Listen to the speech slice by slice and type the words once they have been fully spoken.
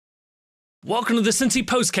Welcome to the Cincy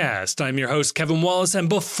Postcast. I'm your host, Kevin Wallace, and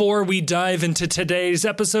before we dive into today's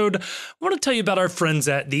episode, I want to tell you about our friends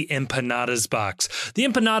at the Empanadas Box. The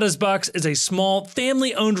Empanadas Box is a small,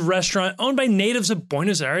 family-owned restaurant owned by natives of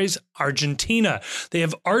Buenos Aires, Argentina. They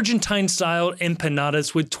have Argentine-style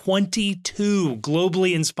empanadas with 22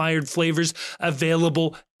 globally inspired flavors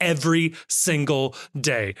available every single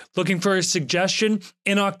day. Looking for a suggestion?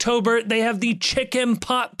 In October, they have the chicken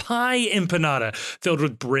pot pie empanada filled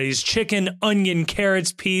with braised chicken, onion,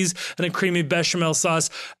 carrots, peas, and a creamy bechamel sauce.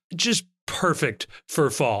 Just perfect for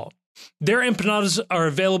fall. Their empanadas are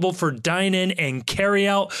available for dine-in and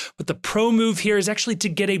carry-out, but the pro move here is actually to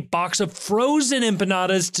get a box of frozen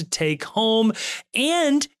empanadas to take home,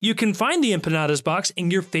 and you can find the Empanadas Box in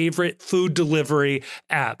your favorite food delivery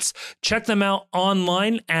apps. Check them out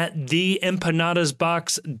online at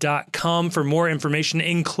theempanadasbox.com for more information,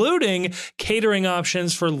 including catering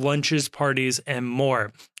options for lunches, parties, and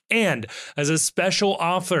more. And as a special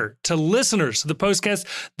offer to listeners to the podcast,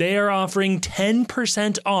 they are offering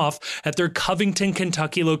 10% off at their Covington,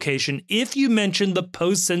 Kentucky location if you mention the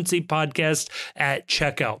Post Cincy podcast at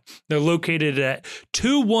checkout. They're located at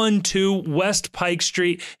 212 West Pike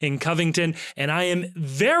Street in Covington, and I am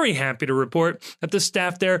very happy to report that the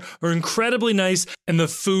staff there are incredibly nice and the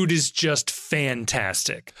food is just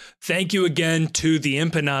fantastic. Thank you again to the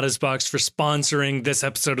Empanadas Box for sponsoring this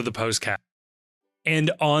episode of the Postcast.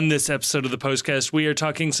 And on this episode of the Postcast, we are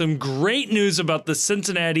talking some great news about the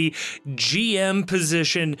Cincinnati GM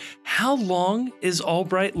position. How long is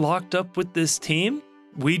Albright locked up with this team?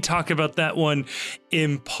 We talk about that one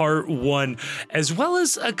in part one, as well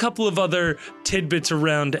as a couple of other tidbits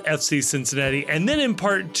around FC Cincinnati. And then in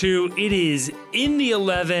part two, it is in the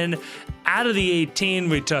 11, out of the 18.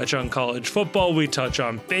 We touch on college football. We touch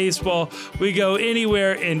on baseball. We go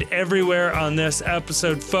anywhere and everywhere on this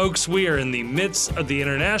episode. Folks, we are in the midst of the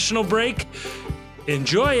international break.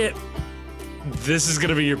 Enjoy it. This is going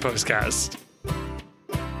to be your Postcast.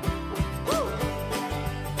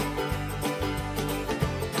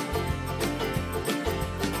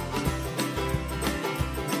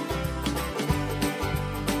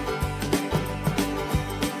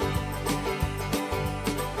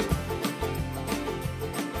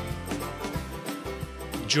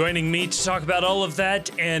 Joining me to talk about all of that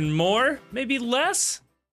and more, maybe less?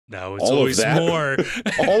 No, it's all always more.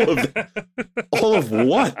 all of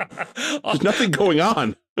what? There's nothing going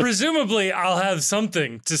on. Presumably, I'll have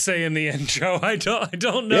something to say in the intro. I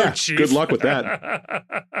don't know, yeah, Chief. Good luck with that.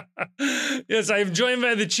 Yes, I am joined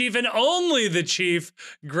by the Chief and only the Chief.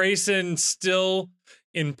 Grayson still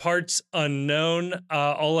in parts unknown.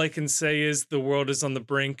 All I can say is the world is on the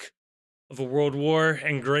brink of a world war,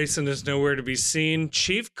 and Grayson is nowhere to be seen.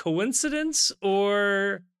 Chief, coincidence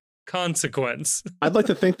or consequence? I'd like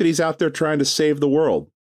to think that he's out there trying to save the world.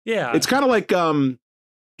 Yeah. It's kind of like, do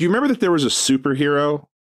you remember that there was a superhero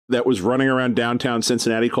that was running around downtown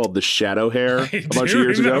Cincinnati called the Shadow Hair a bunch of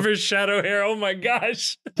years ago? I remember Shadow Hair. Oh my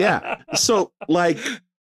gosh. Yeah. So like,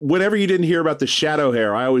 whenever you didn't hear about the Shadow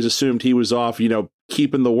Hair, I always assumed he was off,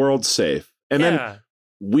 keeping the world safe. And then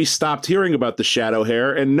we stopped hearing about the Shadow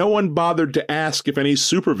Hair, and no one bothered to ask if any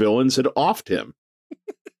supervillains had offed him.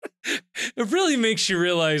 It really makes you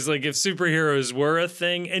realize, like, if superheroes were a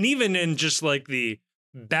thing, and even in just, like, the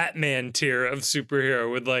Batman tier of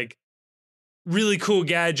superhero with, like, really cool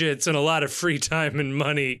gadgets and a lot of free time and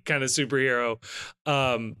money kind of superhero,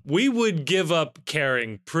 we would give up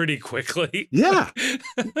caring pretty quickly. Yeah.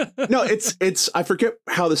 No, it's I forget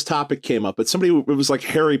how this topic came up, but it was like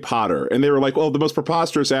Harry Potter, and they were like, well, the most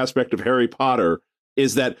preposterous aspect of Harry Potter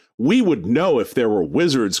is that we would know if there were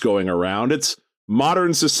wizards going around. It's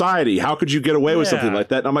modern society. How could you get away with something like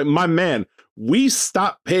that? And I'm like, my man, we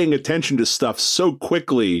stopped paying attention to stuff so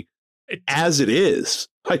quickly as it is.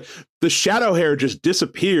 Like, the Shadow Hair just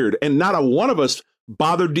disappeared, and not a one of us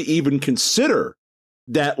bothered to even consider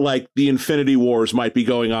that, like, the Infinity Wars might be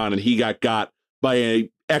going on and he got by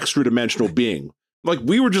a extra dimensional being. Like,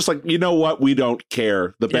 we were just like, you know what? We don't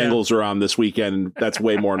care. The Bengals are on this weekend. That's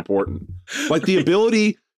way more important. Like, the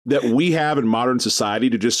ability that we have in modern society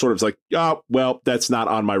to just sort of like, oh, well, that's not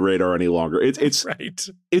on my radar any longer. It's right.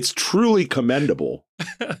 It's truly commendable.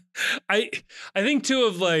 I think too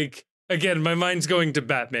of like, again, my mind's going to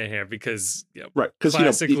Batman here because, right, because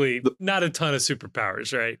classically, not a ton of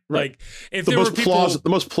superpowers, right? Like, if the there were people, the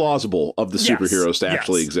most plausible of the superheroes to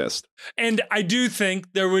actually exist. And I do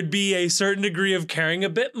think there would be a certain degree of caring a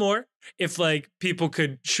bit more if, like, people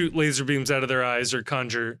could shoot laser beams out of their eyes or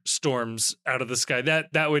conjure storms out of the sky.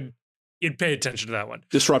 That would, you'd pay attention to that one.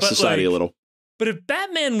 Disrupt society a little. But if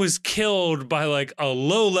Batman was killed by, like, a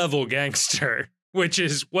low-level gangster, which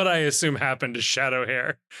is what I assume happened to Shadow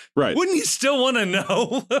Hair. Right. Wouldn't you still want to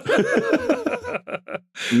know?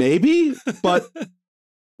 Maybe, but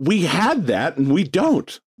we had that and we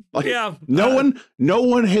don't. Like, yeah. No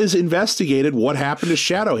one has investigated what happened to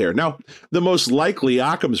Shadow Hair. Now, the most likely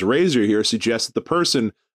Occam's razor here suggests that the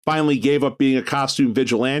person finally gave up being a costume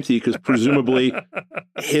vigilante because presumably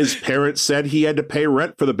his parents said he had to pay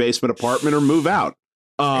rent for the basement apartment or move out.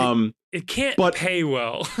 It can't pay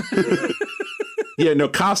well. Yeah, no,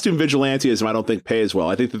 costume vigilanteism I don't think pays well.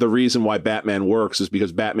 I think that the reason why Batman works is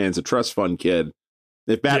because Batman's a trust fund kid.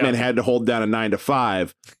 If Batman had to hold down a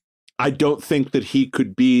 9-to-5, I don't think that he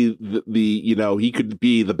could be he could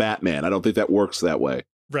be the Batman. I don't think that works that way.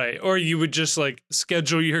 Right. Or you would just like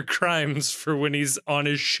schedule your crimes for when he's on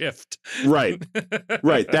his shift. Right.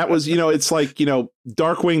 Right. That was, it's like,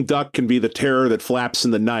 Darkwing Duck can be the terror that flaps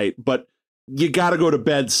in the night, but you got to go to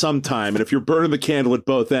bed sometime. And if you're burning the candle at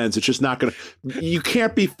both ends, it's just not going to, you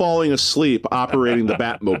can't be falling asleep operating the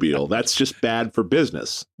Batmobile. That's just bad for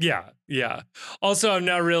business. Yeah. Yeah. Also, I'm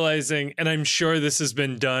now realizing, and I'm sure this has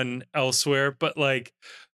been done elsewhere, but like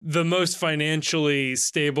the most financially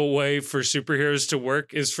stable way for superheroes to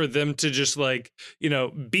work is for them to just like,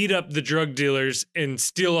 beat up the drug dealers and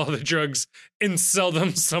steal all the drugs and sell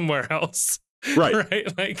them somewhere else. Right.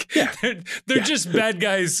 Right. Like they're just bad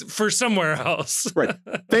guys for somewhere else. Right.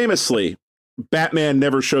 Famously, Batman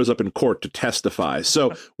never shows up in court to testify.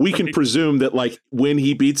 So we can presume that like when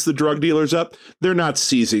he beats the drug dealers up, they're not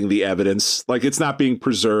seizing the evidence. Like it's not being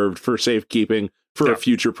preserved for safekeeping for a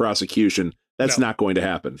future prosecution. That's not going to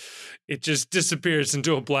happen. It just disappears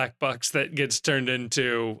into a black box that gets turned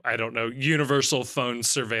into, I don't know, universal phone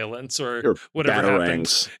surveillance or whatever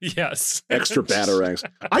happens. Yes. Extra batarangs.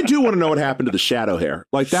 I do want to know what happened to the Shadow Hair.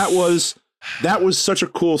 Like that was such a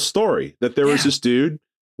cool story that there was this dude.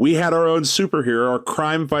 We had our own superhero, our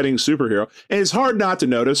crime fighting superhero. And it's hard not to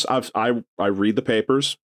notice. I read the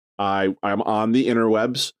papers. I'm on the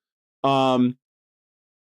interwebs. A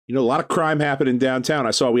lot of crime happened in downtown.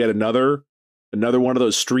 I saw we had another one of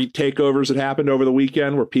those street takeovers that happened over the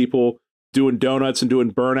weekend where people doing donuts and doing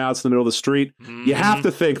burnouts in the middle of the street. Mm-hmm. You have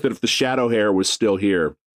to think that if the Shadow Hair was still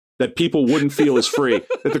here, that people wouldn't feel as free,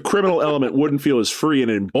 that the criminal element wouldn't feel as free and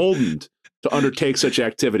emboldened to undertake such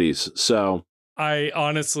activities. So I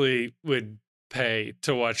honestly would pay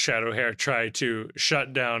to watch Shadow Hair try to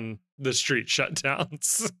shut down the street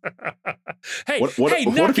shutdowns. Hey,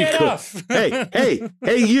 knock it off. hey,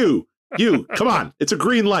 you, come on. It's a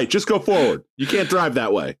green light. Just go forward. You can't drive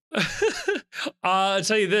that way. I'll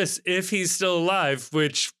tell you this. If he's still alive,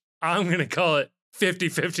 which I'm going to call it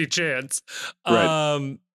 50-50 chance,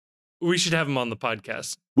 right. We should have him on the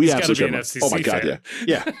podcast. He's got to be an FCC Oh, my God, fan.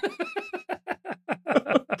 yeah.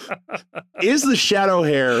 Is the Shadow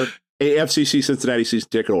Hair a FCC Cincinnati season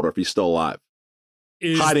ticket holder if he's still alive?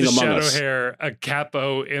 Is hiding the among Shadow us? Hair a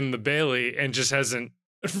capo in the Bailey and just hasn't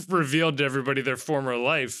revealed to everybody their former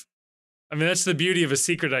life? I mean, that's the beauty of a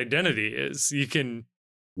secret identity is you can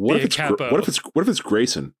what be if a capo. What if it's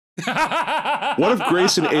Grayson? What if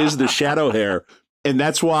Grayson is the Shadow Hair, and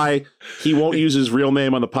that's why he won't use his real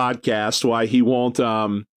name on the podcast? Why he won't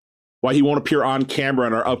appear on camera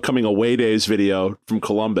in our upcoming Away Days video from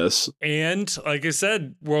Columbus? And like I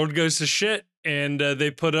said, world goes to shit, and they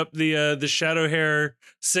put up the Shadow Hair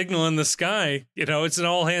signal in the sky. It's an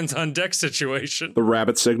all hands on deck situation. The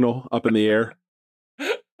rabbit signal up in the air.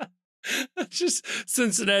 Just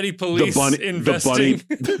Cincinnati police investing.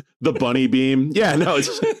 The bunny beam. Yeah, no,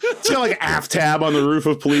 it's got like an aft tab on the roof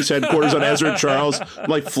of police headquarters on Ezra Charles,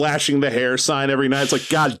 like flashing the hair sign every night. It's like,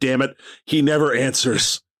 God damn it, he never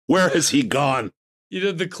answers. Where has he gone?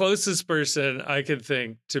 The closest person I could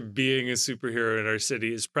think to being a superhero in our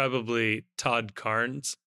city is probably Todd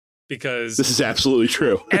Carnes. Because this is absolutely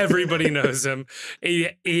true. Everybody knows him.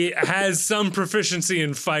 He has some proficiency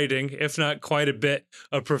in fighting, if not quite a bit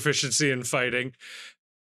of proficiency in fighting.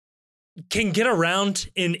 Can get around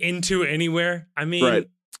into anywhere. I mean,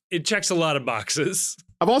 It checks a lot of boxes.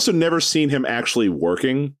 I've also never seen him actually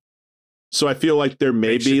working. So I feel like there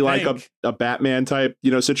may be like a Batman type,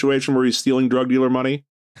 situation where he's stealing drug dealer money.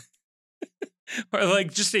 Or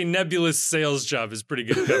like just a nebulous sales job is pretty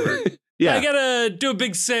good cover. Yeah, I gotta do a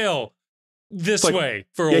big sale this way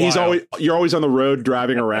for a while. You're always on the road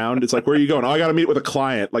driving around. It's like, where are you going? Oh, I got to meet with a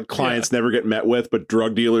client. Like clients never get met with, but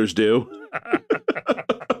drug dealers do.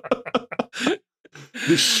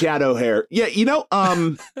 The Shadow Hair. Yeah,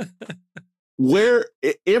 where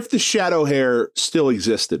if the Shadow Hair still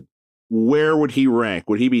existed, where would he rank?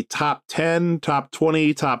 Would he be top 10, top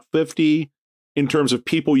 20, top 50? In terms of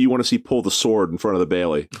people you want to see pull the sword in front of the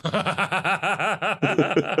Bailey?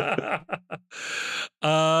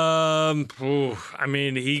 I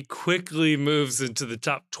mean, he quickly moves into the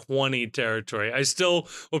top 20 territory. I still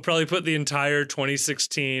will probably put the entire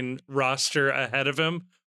 2016 roster ahead of him.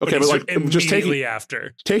 Okay, but like immediately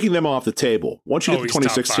after taking them off the table. Once you get the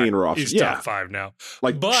 2016 roster, he's top 5 now.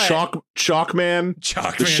 Like Chalkman,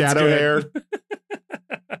 the shadow hair.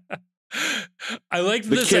 I like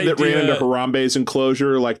the kid that ran into Harambe's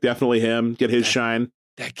enclosure. Like definitely him. Get his shine.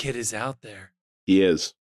 That kid is out there. He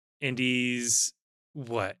is, and he's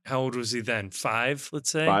what? How old was he then? 5, let's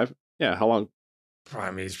say. 5. Yeah. How long? I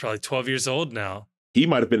mean, he's probably 12 years old now. He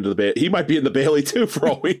might have been to the he might be in the Bailey too, for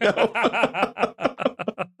all we know.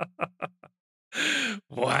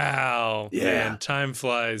 Wow. Yeah. Man, time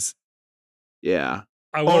flies. Yeah.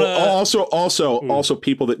 Also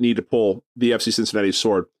people that need to pull the FC Cincinnati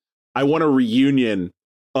sword. I want a reunion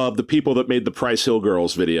of the people that made the Price Hill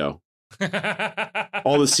Girls video.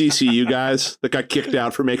 All the CCU guys that got kicked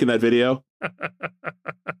out for making that video.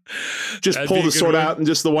 Just pull the sword out and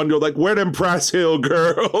just the one go like, where them Price Hill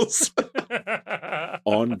Girls?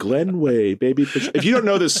 On Glenway, baby. If you don't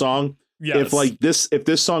know this song, if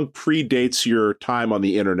this song predates your time on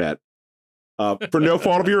the internet, for no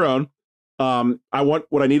fault of your own,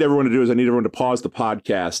 what I need everyone to do is I need everyone to pause the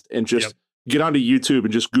podcast and just get onto YouTube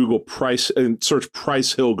and just Google Price and search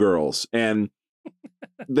Price Hill Girls, and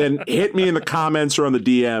then hit me in the comments or on the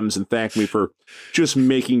DMs and thank me for just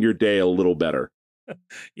making your day a little better.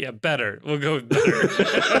 Yeah, better. We'll go with better.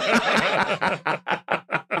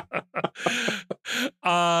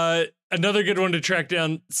 Another good one to track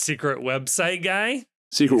down, secret website guy.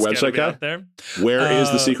 Secret website guy? Out there. Where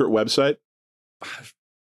is the secret website?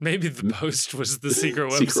 Maybe the Post was the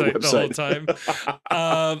secret website the whole time.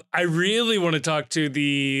 I really want to talk to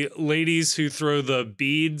the ladies who throw the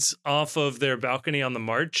beads off of their balcony on the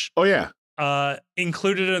march. Oh, yeah.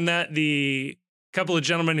 Included in that, the couple of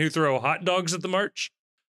gentlemen who throw hot dogs at the march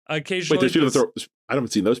occasionally. Wait, there's people that throw... I haven't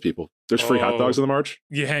seen those people. There's free hot dogs in the march?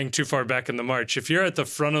 You hang too far back in the march. If you're at the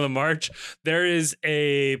front of the march, there is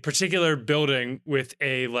a particular building with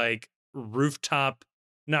a like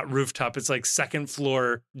not rooftop, it's like second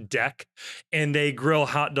floor deck, and they grill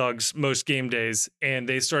hot dogs most game days, and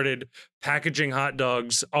they started packaging hot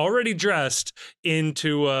dogs already dressed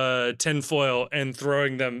into tin foil and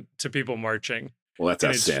throwing them to people marching. Well, that's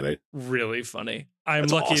outstanding. Really funny. I'm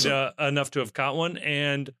lucky enough to have caught one,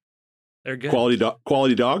 and they're good.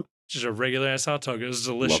 Quality dog? Just a regular ass hot dog. It was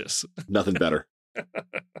delicious. Nothing better.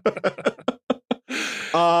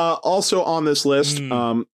 Also on this list,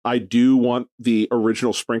 I do want the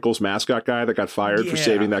original Sprinkles mascot guy that got fired for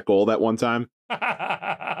saving that goal that one time.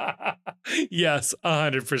 Yes,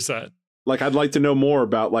 100%. Like, I'd like to know more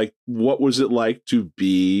about, like, what was it like to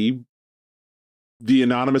be the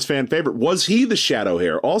anonymous fan favorite? Was he the shadow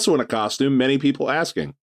hair? Also in a costume, many people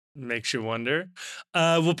asking. Makes you wonder.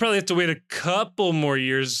 We'll probably have to wait a couple more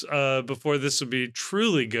years before this will be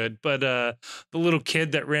truly good. But the little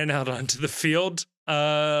kid that ran out onto the field.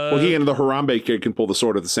 Well, he and the Harambe kid can pull the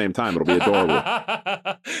sword at the same time. It'll be adorable.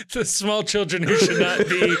 The small children who should not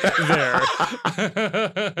be there.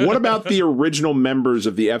 What about the original members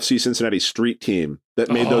of the FC Cincinnati street team that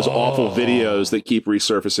made those awful videos that keep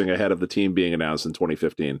resurfacing ahead of the team being announced in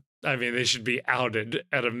 2015? I mean, they should be outed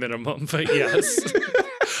at a minimum, but yes.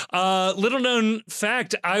 Little known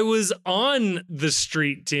fact, I was on the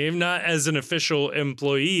street team, not as an official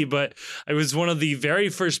employee, but I was one of the very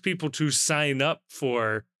first people to sign up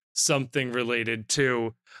for something related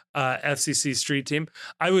to FCC street team.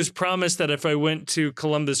 I was promised that if I went to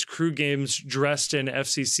Columbus Crew games dressed in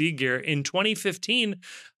FCC gear in 2015,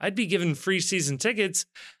 I'd be given free season tickets.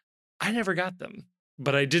 I never got them.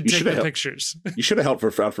 But I did take the pictures. You should have held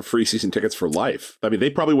out for free season tickets for life. I mean, they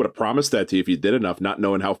probably would have promised that to you if you did enough, not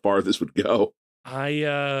knowing how far this would go.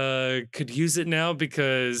 I could use it now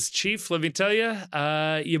because, Chief, let me tell you,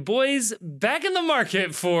 you boys back in the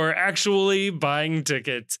market for actually buying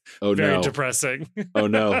tickets. Oh, Very depressing. Oh,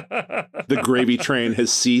 no. The gravy train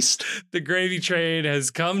has ceased. The gravy train has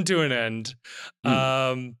come to an end.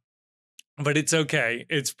 But it's okay.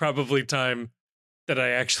 It's probably time that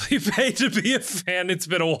I actually pay to be a fan. It's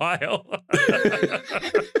been a while.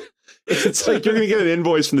 It's like you're going to get an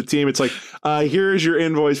invoice from the team. It's like, here's your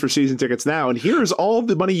invoice for season tickets now, and here's all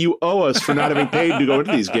the money you owe us for not having paid to go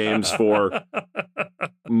into these games for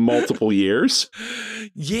multiple years.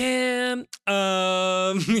 Yeah.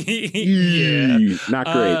 Yeah. Not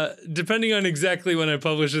great. Depending on exactly when I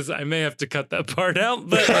publish this, I may have to cut that part out,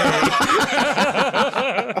 but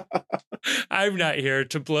I'm not here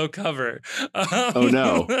to blow cover. Oh,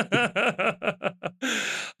 no.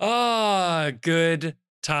 Good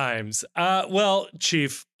times. Well,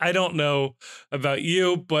 Chief, I don't know about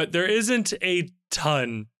you, but there isn't a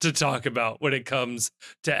ton to talk about when it comes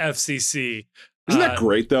to FCC. Isn't that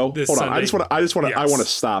great though? This Hold on. Sunday. I want Yes. to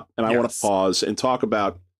stop and I want to Yes. pause and talk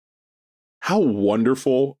about how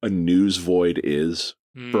wonderful a news void is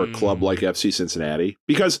for a club like FC Cincinnati.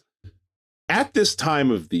 Because at this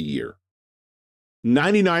time of the year,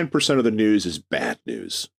 99% of the news is bad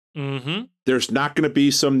news. Mm-hmm. There's not going to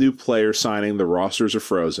be some new player signing. The rosters are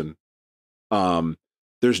frozen.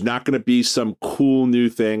 There's not going to be some cool new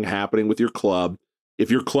thing happening with your club.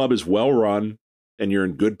 If your club is well run and you're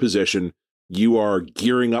in good position, you are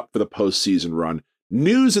gearing up for the postseason run.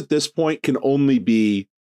 News at this point can only be,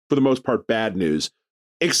 for the most part, bad news,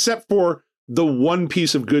 except for the one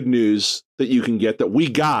piece of good news that you can get that we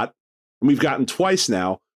got, and we've gotten twice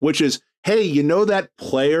now, which is, hey, you know that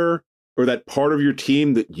player or that part of your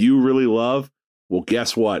team that you really love? Well,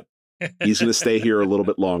 guess what? He's going to stay here a little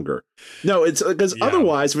bit longer. No, it's because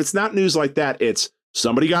otherwise, if it's not news like that, it's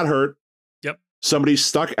somebody got hurt. Yep. Somebody's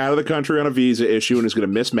stuck out of the country on a visa issue and is going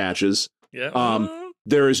to miss matches. Yeah.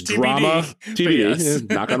 There is TBD, drama, TBD, yes.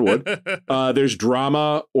 knock on wood. There's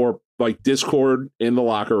drama or like discord in the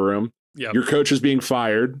locker room. Yep. Your coach is being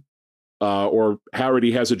fired, or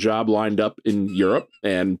already has a job lined up in Europe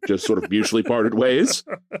and just sort of mutually parted ways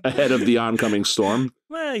ahead of the oncoming storm.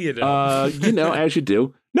 Well, you know, as you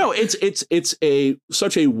do. No, it's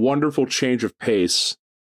such a wonderful change of pace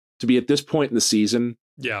to be at this point in the season.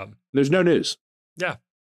 Yeah. There's no news. Yeah.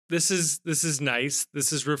 This is nice.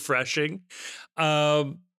 This is refreshing.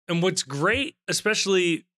 And what's great,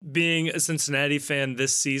 especially being a Cincinnati fan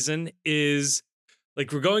this season, is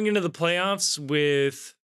like we're going into the playoffs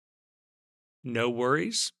with no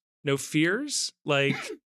worries, no fears. Like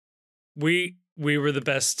we were the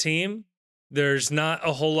best team. There's not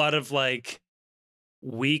a whole lot of like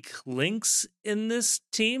weak links in this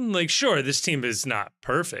team. Like, sure, this team is not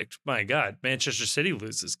perfect. My God, Manchester City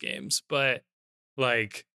loses games, but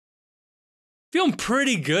like feeling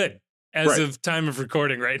pretty good as of time of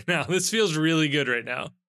recording right now. This feels really good right now.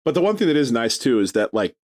 But the one thing that is nice too is that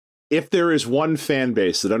like if there is one fan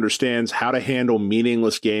base that understands how to handle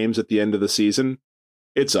meaningless games at the end of the season,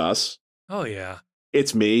 it's us. Oh yeah.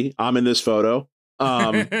 It's me. I'm in this photo.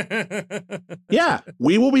 Yeah,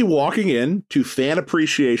 we will be walking in to Fan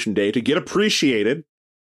Appreciation Day to get appreciated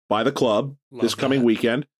by the club this coming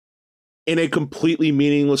weekend in a completely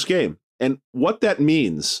meaningless game. And what that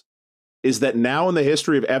means is that now in the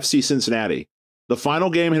history of FC Cincinnati, the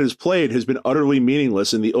final game it has played has been utterly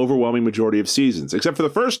meaningless in the overwhelming majority of seasons. Except for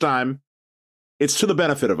the first time, it's to the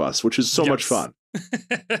benefit of us, which is so much fun.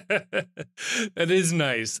 That is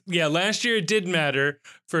nice. Yeah, last year it did matter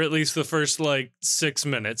for at least the first like 6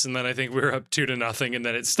 minutes, and then I think we were up 2-0, and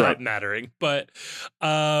then it stopped mattering. But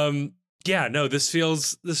yeah, no, this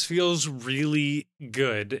feels really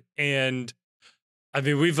good. And I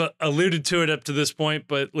mean, we've alluded to it up to this point,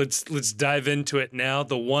 but let's dive into it now.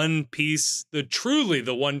 The one piece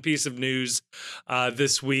of news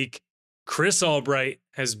this week: Chris Albright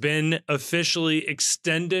has been officially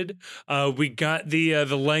extended. We got the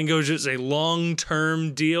language as a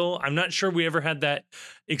long-term deal. I'm not sure we ever had that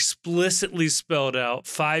explicitly spelled out.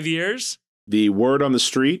 5 years. The word on the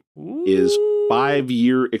street is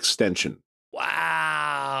 5-year extension.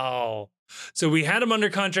 Wow. So we had him under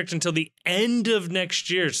contract until the end of next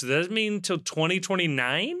year. So does that mean until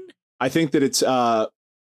 2029? I think that it's, yeah,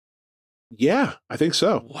 I think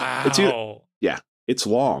so. Wow. It's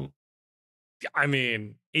long. I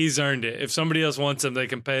mean, he's earned it. If somebody else wants him, they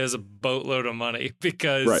can pay us a boatload of money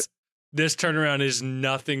because this turnaround is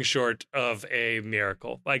nothing short of a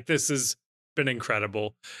miracle. Like, this has been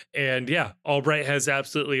incredible. And yeah, Albright has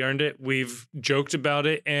absolutely earned it. We've joked about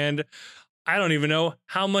it, and I don't even know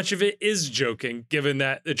how much of it is joking, given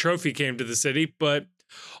that the trophy came to the city. But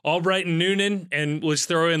Albright and Noonan, and let's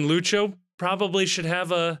throw in Lucho, probably should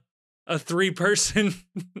have a 3-person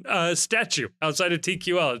statue outside of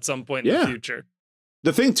TQL at some point in the future.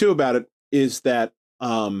 The thing too about it is that,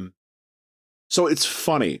 so it's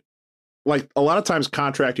funny. Like a lot of times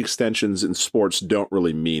contract extensions in sports don't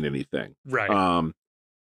really mean anything. Right.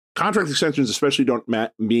 Contract extensions especially don't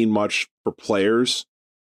mean much for players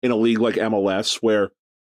in a league like MLS, where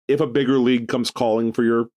if a bigger league comes calling for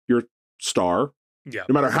your star, no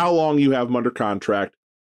matter how long you have them under contract,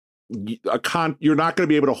 you're not going to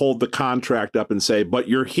be able to hold the contract up and say, but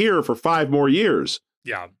you're here for 5 more years.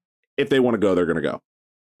 Yeah. If they want to go, they're going to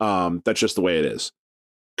go. That's just the way it is.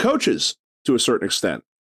 Coaches, to a certain extent,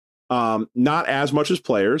 not as much as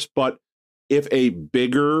players, but if a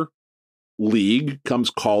bigger league comes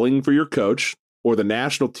calling for your coach, or the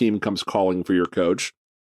national team comes calling for your coach,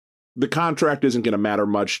 the contract isn't going to matter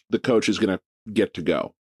much. The coach is going to get to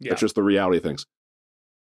go. Yeah. That's just the reality of things.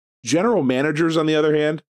 General managers, on the other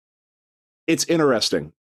hand, it's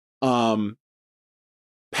interesting. Pat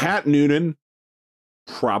Noonan,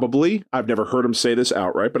 probably, I've never heard him say this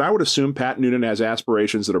outright, but I would assume Pat Noonan has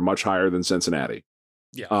aspirations that are much higher than Cincinnati.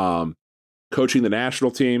 Yeah. Coaching the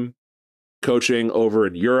national team, coaching over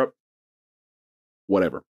in Europe,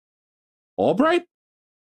 whatever. Albright?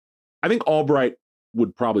 I think Albright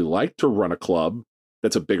would probably like to run a club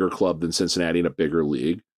that's a bigger club than Cincinnati in a bigger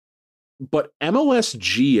league. But MLS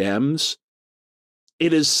GMs,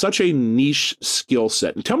 it is such a niche skill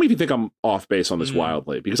set. And tell me if you think I'm off base on this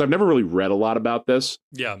wildly, because I've never really read a lot about this.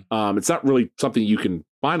 Yeah. It's not really something you can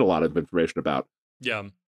find a lot of information about. Yeah.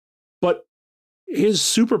 But his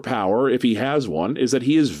superpower, if he has one, is that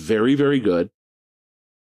he is very, very good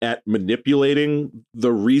at manipulating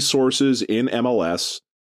the resources in MLS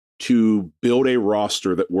to build a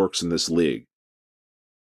roster that works in this league.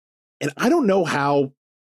 And I don't know how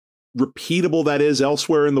repeatable that is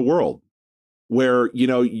elsewhere in the world, where, you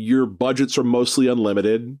know, your budgets are mostly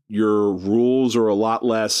unlimited, your rules are a lot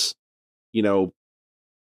less, the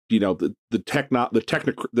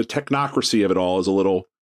technocracy of it all is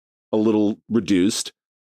a little reduced.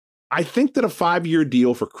 I think that a 5-year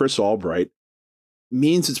deal for Chris Albright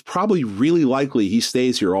means it's probably really likely he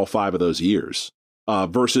stays here all 5 of those years,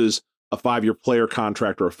 versus a 5-year player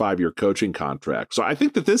contract or a 5-year coaching contract. So I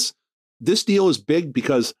think that this deal is big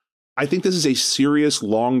because I think this is a serious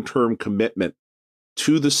long-term commitment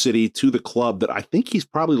to the city, to the club, that I think he's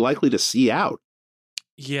probably likely to see out.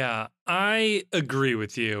 Yeah, I agree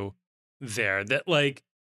with you there that, like,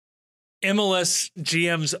 MLS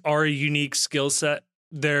GMs are a unique skill set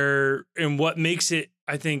there, and what makes it,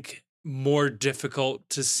 I think, more difficult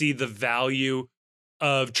to see the value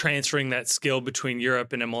of transferring that skill between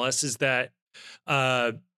Europe and MLS is that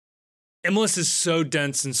MLS is so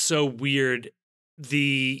dense and so weird.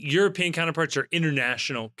 The European counterparts or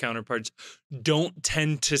international counterparts don't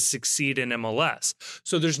tend to succeed in MLS.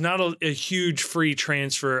 So there's not a huge free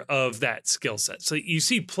transfer of that skill set. So you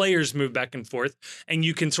see players move back and forth, and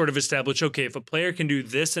you can sort of establish, okay, if a player can do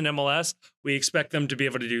this in MLS, we expect them to be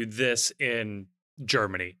able to do this in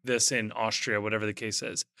Germany, this in Austria, whatever the case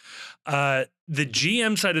is. The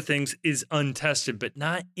GM side of things is untested, but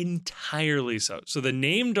not entirely so. So the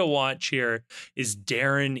name to watch here is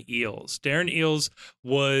Darren Eales. Darren Eales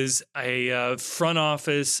was a front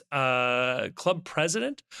office club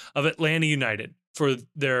president of Atlanta United for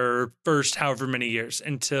their first however many years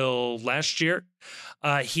until last year.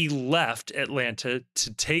 He left Atlanta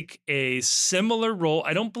to take a similar role.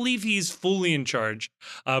 I don't believe he's fully in charge,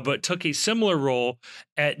 but took a similar role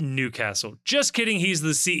at Newcastle. Just kidding. He's the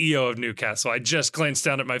CEO of Newcastle. I just glanced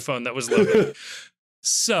down at my phone. That was loaded.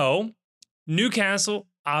 So Newcastle,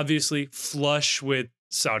 obviously flush with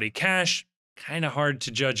Saudi cash. Kind of hard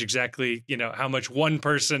to judge exactly, how much one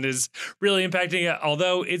person is really impacting it,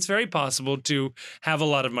 although it's very possible to have a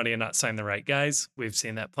lot of money and not sign the right guys. We've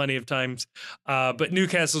seen that plenty of times. But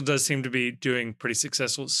Newcastle does seem to be doing pretty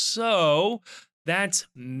successful. So that's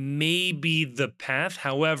maybe the path.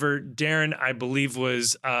 However, Darren, I believe,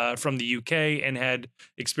 was from the UK and had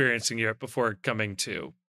experience in Europe before coming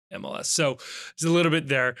to MLS. So it's a little bit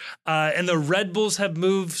there. And the Red Bulls have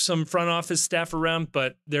moved some front office staff around,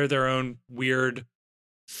 but they're their own weird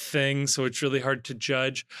thing. So it's really hard to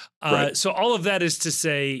judge. Right. So all of that is to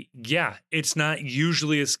say, yeah, it's not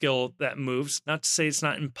usually a skill that moves. Not to say it's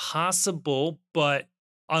not impossible, but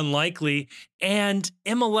unlikely. And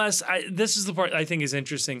MLS, this is the part I think is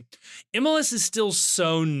interesting. MLS is still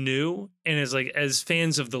so new, and is like, as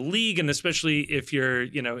fans of the league, and especially if you're,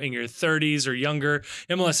 in your 30s or younger,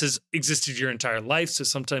 MLS has existed your entire life. So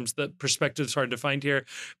sometimes the perspective is hard to find here.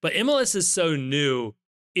 But MLS is so new,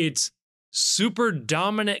 its super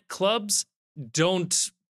dominant clubs don't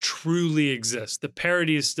truly exist. The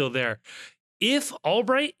parity is still there. If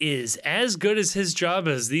Albright is as good as his job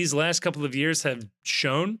as these last couple of years have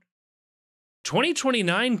shown,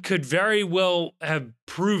 2029 could very well have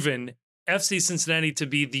proven FC Cincinnati to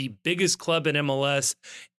be the biggest club in MLS,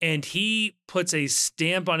 and he puts a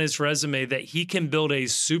stamp on his resume that he can build a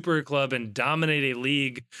super club and dominate a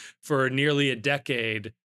league for nearly a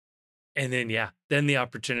decade. And then, then the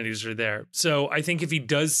opportunities are there. So I think if he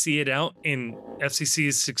does see it out and FCC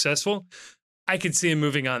is successful, I could see him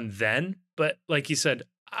moving on then. But like you said,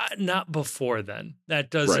 not before then. That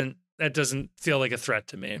doesn't feel like a threat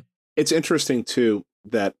to me. It's interesting too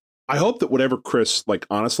that I hope that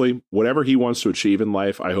honestly, whatever he wants to achieve in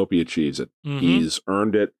life, I hope he achieves it. Mm-hmm. He's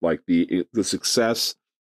earned it. Like the success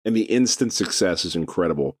and the instant success is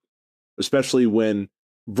incredible, especially when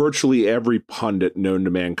virtually every pundit known to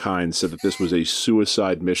mankind said that this was a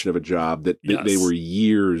suicide mission of a job, that they were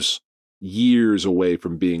years away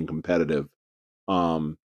from being competitive.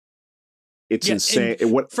 It's insane.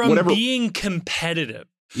 Being competitive.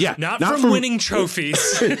 Yeah. Not from winning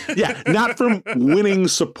trophies. Yeah. Not from winning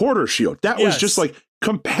supporter shield. That was just like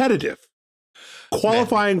competitive.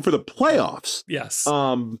 Qualifying for the playoffs. Yes.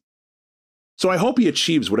 So I hope he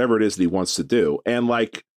achieves whatever it is that he wants to do. And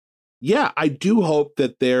like, yeah, I do hope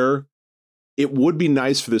that it would be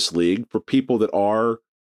nice for this league for people that are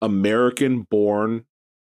American born,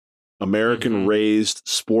 American raised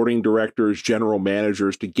sporting directors, general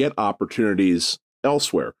managers to get opportunities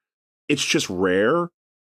elsewhere. It's just rare.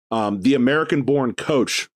 The American born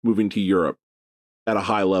coach moving to Europe at a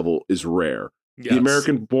high level is rare. Yes. The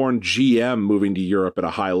American born GM moving to Europe at a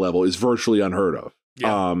high level is virtually unheard of.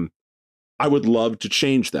 Yeah. I would love to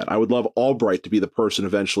change that. I would love Albright to be the person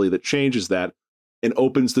eventually that changes that and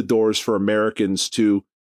opens the doors for Americans to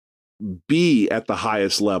be at the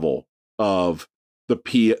highest level of the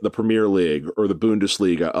Premier League or the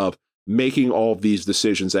Bundesliga, of making all of these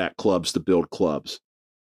decisions at clubs to build clubs.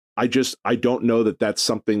 I don't know that that's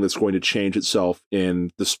something that's going to change itself in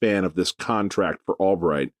the span of this contract for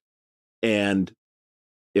Albright. And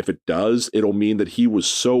if it does, it'll mean that he was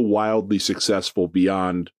so wildly successful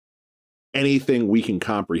beyond anything we can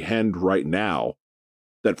comprehend right now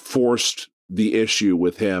that forced the issue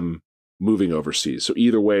with him moving overseas. So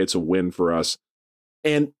either way, it's a win for us.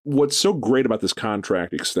 And what's so great about this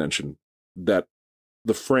contract extension, that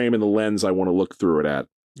the frame and the lens I want to look through it at,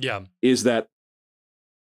 is that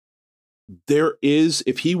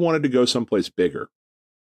if he wanted to go someplace bigger,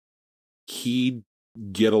 he'd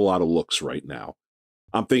get a lot of looks right now.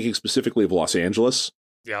 I'm thinking specifically of Los Angeles.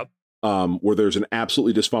 Yep. Where there's an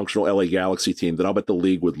absolutely dysfunctional LA Galaxy team that I'll bet the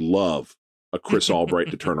league would love a Chris Albright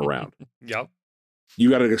to turn around. Yep. You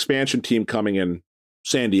got an expansion team coming in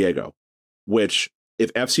San Diego, which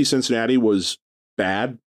if FC Cincinnati was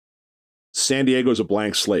bad, San Diego's a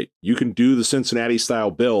blank slate. You can do the Cincinnati style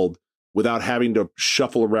build without having to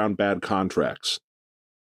shuffle around bad contracts.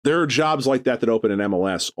 There are jobs like that open in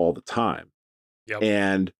MLS all the time. Yep.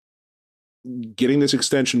 And getting this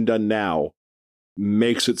extension done now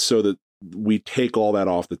makes it so that we take all that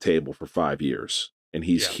off the table for 5 years. And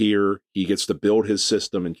he's here. He gets to build his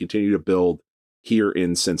system and continue to build here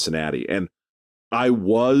in Cincinnati. And I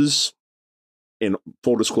was, in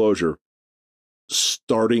full disclosure,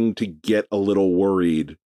 starting to get a little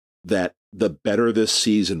worried that the better this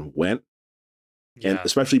season went, and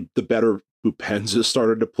especially the better Bupenza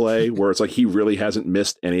started to play, where it's like he really hasn't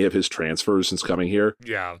missed any of his transfers since coming here.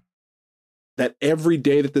 Yeah. That every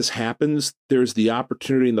day that this happens, there's the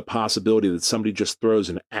opportunity and the possibility that somebody just throws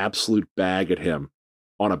an absolute bag at him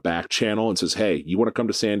on a back channel and says, hey, you want to come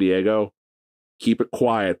to San Diego? Keep it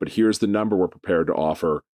quiet, but here's the number we're prepared to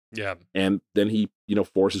offer. Yeah. And then he,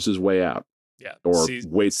 forces his way out. Yeah. Or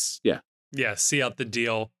waits. Yeah. Yeah. See out the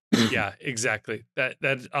deal. Yeah, exactly. That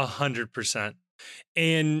 100%.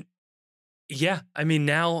 And yeah, I mean,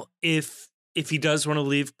 now if he does want to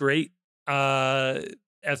leave, great.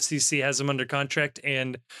 FCC has him under contract,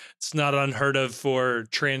 and it's not unheard of for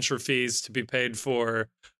transfer fees to be paid for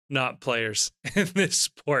not players in this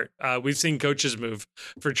sport. We've seen coaches move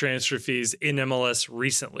for transfer fees in MLS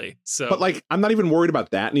recently. So, but I'm not even worried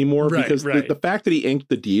about that anymore, because the fact that he inked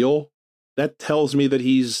the deal, that tells me that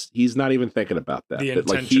he's not even thinking about that. The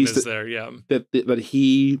intention is there, yeah. That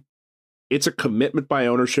it's a commitment by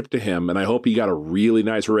ownership to him, and I hope he got a really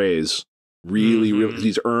nice raise. Really, because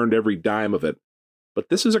he's earned every dime of it. But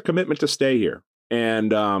this is a commitment to stay here,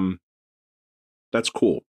 and that's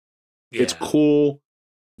cool. Yeah. It's cool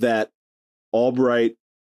that Albright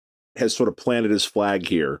has sort of planted his flag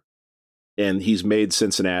here, and he's made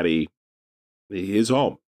Cincinnati his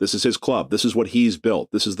home. This is his club. This is what he's built.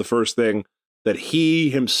 This is the first thing that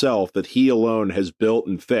he alone has built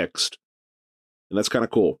and fixed, and that's kind of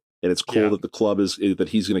cool. And it's cool that the club that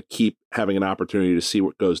he's going to keep having an opportunity to see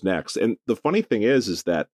what goes next. And the funny thing is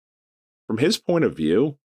that from his point of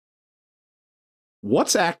view,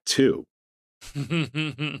 what's Act 2?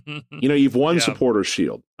 You've won Supporters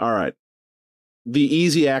Shield. All right. The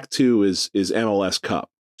easy Act 2 is MLS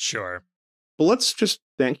Cup. Sure. But let's just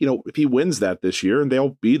think, if he wins that this year, and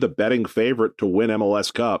they'll be the betting favorite to win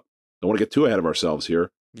MLS Cup. Don't want to get too ahead of ourselves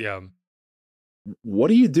here. Yeah. What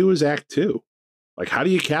do you do as Act 2? How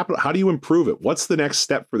do you improve it? What's the next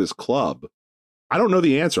step for this club? I don't know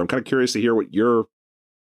the answer. I'm kind of curious to hear what your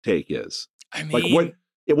take is. I mean,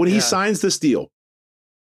 when he signs this deal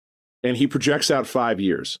and he projects out 5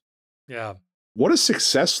 years, what does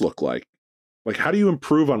success look like? How do you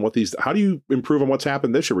improve on what's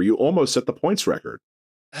happened this year, where you almost set the points record?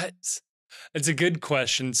 That's it's a good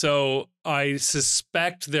question. So I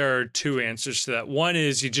suspect there are two answers to that. One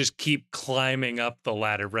is you just keep climbing up the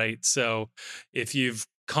ladder, right? So if you've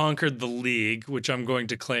conquered the league, which I'm going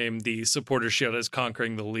to claim the supporter shield as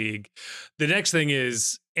conquering the league, the next thing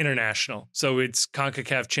is international. So it's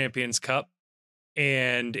CONCACAF Champions Cup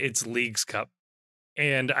and it's Leagues Cup.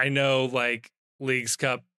 And I know like Leagues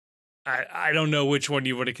Cup, I don't know which one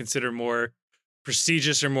you want to consider more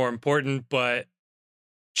prestigious or more important, but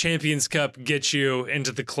Champions Cup gets you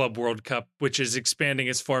into the Club World Cup, which is expanding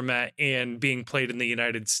its format and being played in the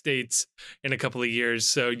United States in a couple of years.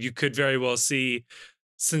 So you could very well see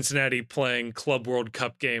Cincinnati playing Club World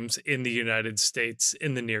Cup games in the United States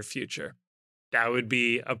in the near future. That would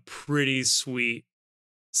be a pretty sweet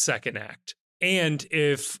second act. And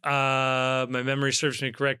if my memory serves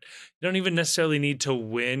me correct, you don't even necessarily need to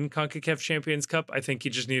win CONCACAF Champions Cup. I think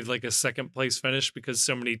you just need like a second place finish because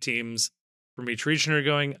so many teams from each region are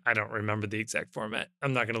going. I don't remember the exact format.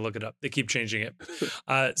 I'm not going to look it up. They keep changing it.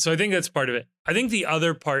 So I think that's part of it. I think the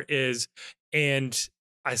other part is, and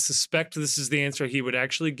I suspect this is the answer he would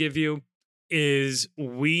actually give you, is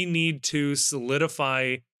we need to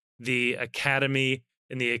solidify the academy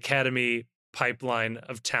and the academy pipeline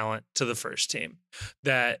of talent to the first team.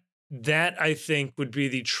 That I think would be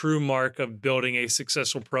the true mark of building a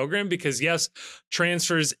successful program, because yes,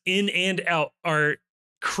 transfers in and out are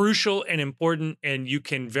crucial and important, and you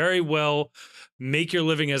can very well make your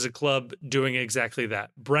living as a club doing exactly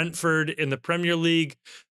that. Brentford in the Premier League,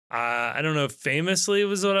 I don't know if famously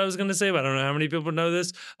was what I was going to say, but I don't know how many people know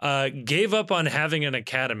this, gave up on having an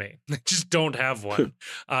academy. They just don't have one.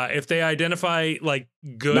 If they identify like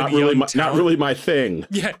good not really young talent, not really my thing.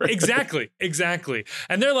 Yeah, exactly.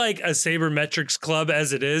 And they're like a sabermetrics club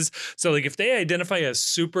as it is. So like if they identify a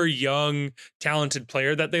super young, talented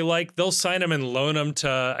player that they like, they'll sign them and loan them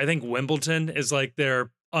to, I think Wimbledon is like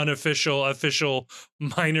their official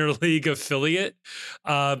minor league affiliate.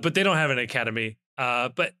 But they don't have an academy.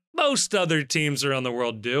 But most other teams around the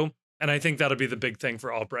world do. And I think that'll be the big thing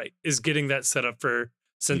for Albright, is getting that set up for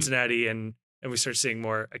Cincinnati and we start seeing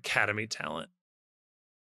more academy talent.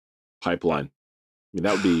 Pipeline. I mean,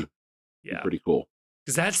 that would be pretty cool.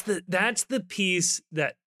 Because that's the piece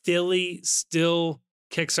that Philly still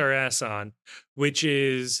kicks our ass on, which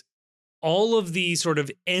is all of the sort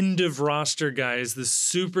of end of roster guys, the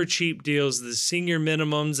super cheap deals, the senior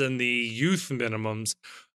minimums and the youth minimums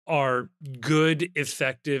are good,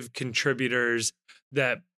 effective contributors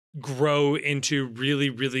that grow into really,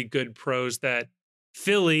 really good pros that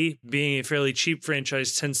Philly, being a fairly cheap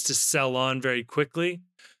franchise, tends to sell on very quickly.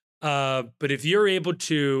 But if you're able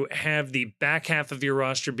to have the back half of your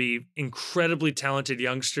roster be incredibly talented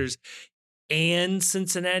youngsters, and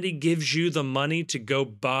Cincinnati gives you the money to go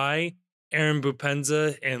buy Aaron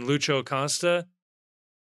Bupenza and Lucho Acosta,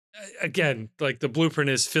 again, like the blueprint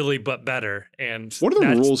is Philly but better. And what are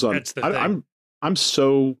the rules on? I'm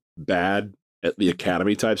so bad at the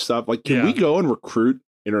academy type stuff. Like, can we go and recruit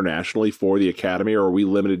internationally for the academy, or are we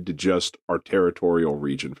limited to just our territorial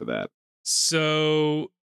region for that?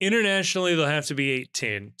 So internationally, they'll have to be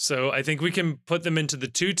 18. So I think we can put them into the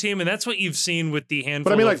 2 team, and that's what you've seen with the handful.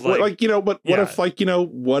 But I mean,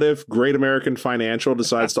 what if Great American Financial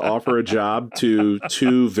decides to offer a job to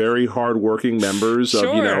 2 very hardworking members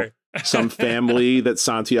of some family that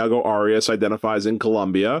Santiago Arias identifies in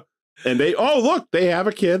Colombia, and they have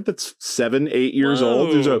a kid that's 7-8 years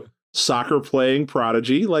old, who's a soccer playing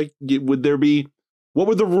prodigy. Like, what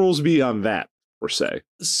would the rules be on that, per se?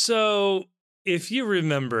 So, if you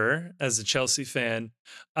remember, as a Chelsea fan,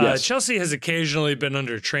 Chelsea has occasionally been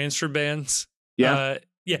under transfer bans.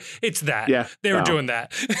 It's that. Yeah, they were doing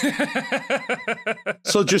that.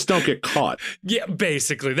 So just don't get caught. Yeah,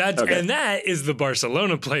 basically. And that is the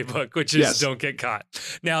Barcelona playbook, which is don't get caught.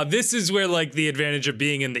 Now, this is where like the advantage of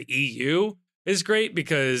being in the EU is great,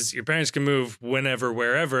 because your parents can move whenever,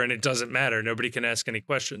 wherever, and it doesn't matter. Nobody can ask any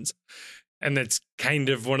questions. And that's kind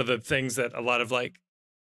of one of the things that a lot of like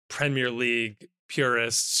Premier League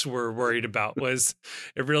purists were worried about, was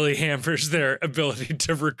it really hampers their ability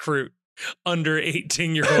to recruit under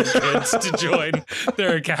 18-year-old kids to join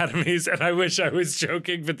their academies. And I wish I was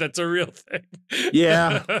joking, but that's a real thing.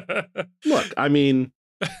 Yeah. Look, I mean,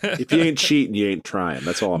 if you ain't cheating, you ain't trying.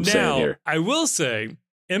 That's all I'm saying here. I will say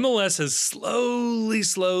MLS has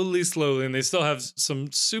slowly, and they still have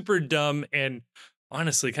some super dumb and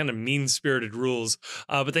honestly kind of mean-spirited rules,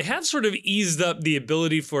 but they have sort of eased up the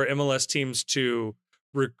ability for MLS teams to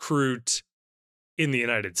recruit in the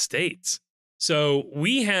United States. So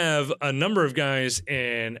we have a number of guys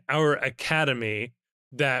in our academy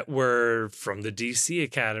that were from the DC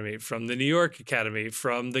Academy, from the New York Academy,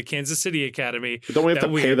 from the Kansas City Academy. But don't we have to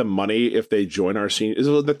pay them money if they join our senior? Is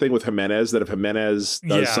it the thing with Jimenez that if Jimenez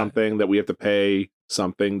does something that we have to pay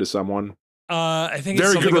something to someone? I think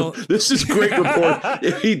very it's good. This is great report.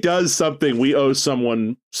 If he does something, we owe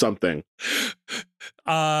someone something.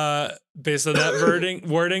 Based on that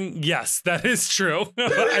wording, yes, that is true.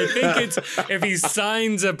 I think it's if he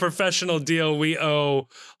signs a professional deal, we owe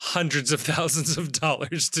hundreds of thousands of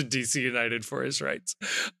dollars to DC United for his rights.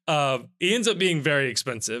 He ends up being very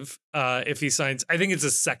expensive if he signs. I think it's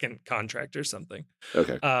a second contract or something.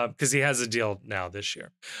 Okay, because he has a deal now this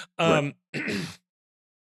year. Right.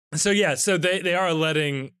 So they are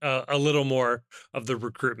letting a little more of the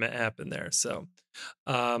recruitment happen there. So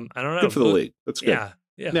I don't know. Good for the league. That's good.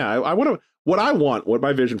 Yeah. Now I want to. What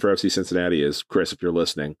my vision for FC Cincinnati is, Chris, if you're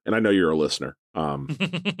listening, and I know you're a listener.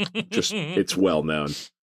 Just it's well known.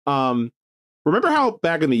 Remember how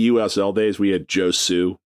back in the USL days we had Joe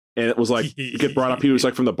Su, and it was like you get brought up. He was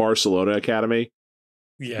like from the Barcelona Academy.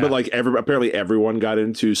 Yeah. But like apparently everyone got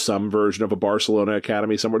into some version of a Barcelona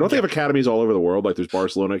academy somewhere. Don't they have academies all over the world? Like there's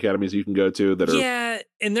Barcelona academies you can go to that are. Yeah,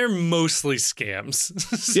 and they're mostly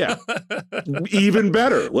scams. Yeah. Even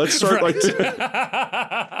better. Let's start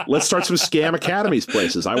let's start some scam academies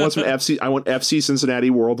places. I want FC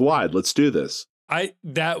Cincinnati worldwide. Let's do this.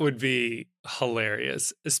 That would be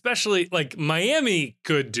hilarious. Especially like Miami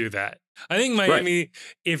could do that. I think Miami,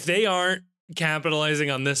 if they aren't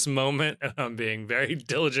capitalizing on this moment, and I'm being very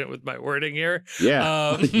diligent with my wording here.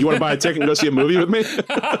 Yeah. You want to buy a ticket and go see a movie with me?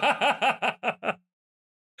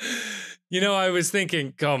 I was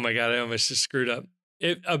thinking, oh my God, I almost just screwed up.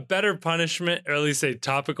 A better punishment, or at least a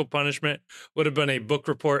topical punishment, would have been a book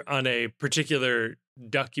report on a particular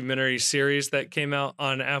documentary series that came out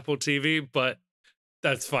on Apple TV, but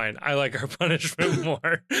that's fine. I like our punishment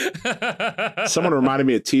more. Someone reminded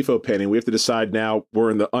me of Tifo painting. We have to decide now. We're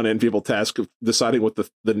in the unenviable task of deciding what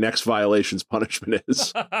the next violation's punishment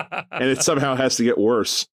is. And it somehow has to get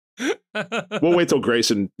worse. We'll wait till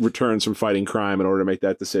Grayson returns from fighting crime in order to make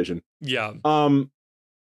that decision. Yeah. No,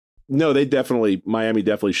 Miami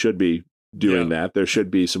definitely should be doing that. There should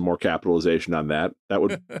be some more capitalization on that. That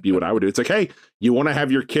would be what I would do. It's like, hey, you want to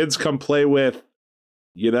have your kids come play with,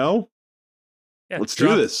 Yeah, let's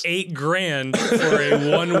do this. $8,000 for a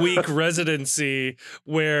 1-week residency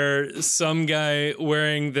where some guy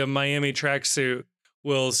wearing the Miami tracksuit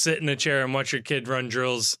will sit in a chair and watch your kid run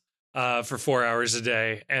drills for 4 hours a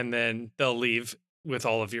day, and then they'll leave with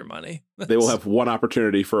all of your money. They will have one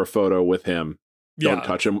opportunity for a photo with him. Don't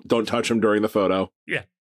touch him. Don't touch him during the photo. Yeah.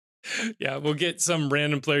 Yeah, we'll get some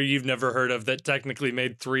random player you've never heard of that technically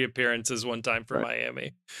made 3 appearances one time for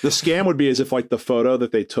Miami. The scam would be as if like the photo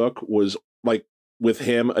that they took was like with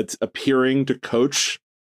him appearing to coach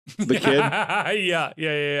the kid.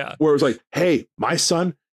 Yeah. Where it was like, hey, my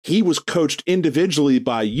son, he was coached individually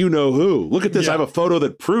by you-know-who. Look at this. I have a photo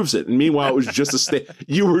that proves it. And meanwhile, it was just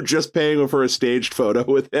you were just paying for a staged photo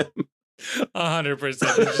with him. 100%.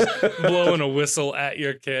 Just blowing a whistle at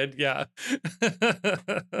your kid. Yeah.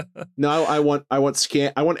 No, I want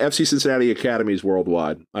FC Cincinnati academies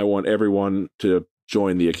worldwide. I want everyone to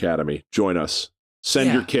join the academy. Join us.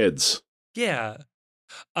 Send your kids. Yeah.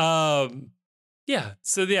 So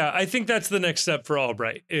I think that's the next step for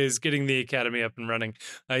Albright, is getting the academy up and running.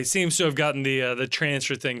 He seems to have gotten the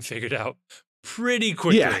transfer thing figured out pretty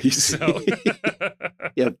quickly. Yeah.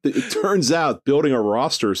 It turns out building a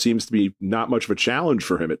roster seems to be not much of a challenge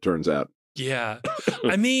for him, it turns out. Yeah.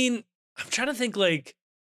 I mean, I'm trying to think like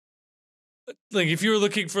if you were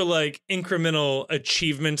looking for like incremental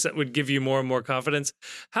achievements that would give you more and more confidence,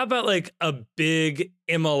 how about like a big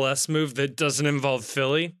MLS move that doesn't involve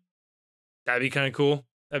Philly? That'd be kind of cool.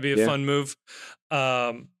 That'd be a fun move.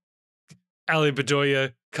 Ali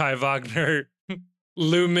Bedoya, Kai Wagner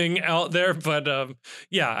looming out there, but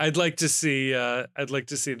I'd like to see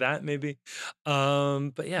that maybe.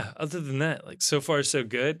 But yeah, other than that, like so far so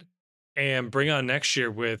good. And bring on next year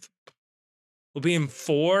we'll be in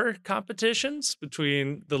 4 competitions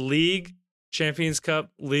between the league, Champions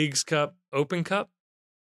Cup, Leagues Cup, Open Cup.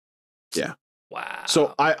 Yeah. Wow.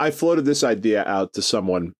 So I floated this idea out to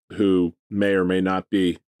someone who may or may not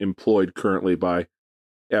be employed currently by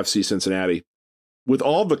FC Cincinnati. With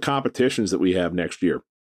all the competitions that we have next year,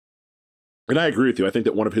 and I agree with you, I think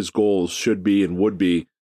that one of his goals should be and would be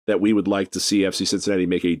that we would like to see FC Cincinnati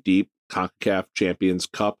make a deep CONCACAF Champions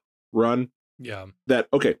Cup run. Yeah.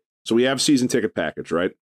 So we have season ticket package,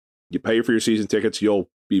 right? You pay for your season tickets. You'll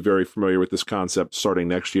be very familiar with this concept starting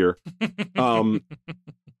next year.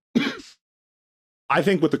 I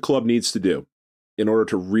think what the club needs to do in order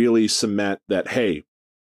to really cement that, hey,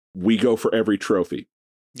 we go for every trophy,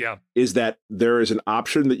 Yeah. is that there is an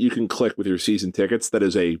option that you can click with your season tickets that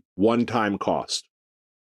is a one-time cost.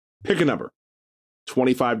 Pick a number,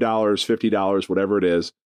 $25, $50, whatever it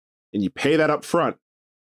is, and you pay that up front,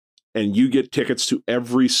 and you get tickets to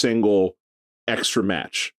every single extra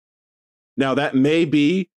match. Now, that may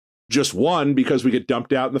be just one because we get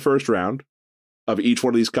dumped out in the first round of each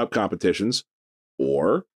one of these cup competitions,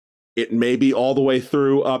 or it may be all the way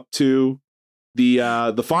through up to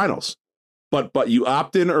the finals. But you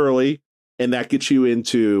opt in early, and that gets you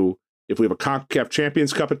into, if we have a CONCACAF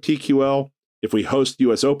Champions Cup at TQL, if we host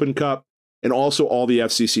US Open Cup, and also all the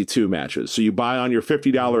FCC2 matches. So you buy on your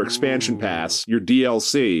 $50 expansion pass, your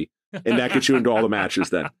DLC, and that gets you into all the matches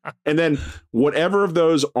then. And then whatever of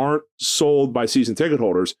those aren't sold by season ticket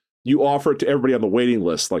holders, you offer it to everybody on the waiting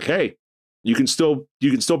list. Like, hey, you can still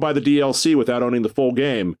buy the DLC without owning the full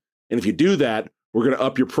game. And if you do that, we're going to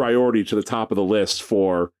up your priority to the top of the list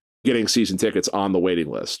for getting season tickets on the waiting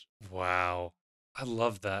list. Wow. I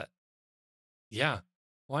love that. Yeah.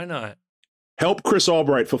 Why not? Help Chris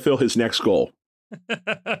Albright fulfill his next goal.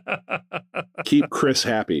 Keep Chris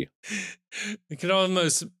happy. You could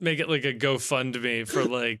almost make it like a GoFundMe for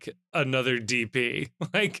like another DP.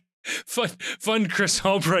 Like fund Chris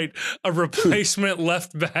Albright a replacement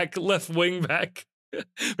left wing back.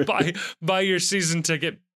 buy your season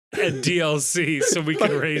ticket at DLC so we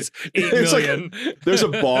can raise $8 million. Like, there's a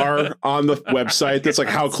bar on the website that's like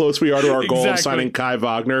how close we are to our goal of signing Kai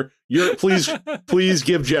Wagner. Please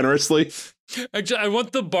give generously. Actually, I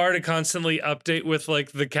want the bar to constantly update with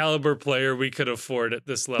like the caliber player we could afford at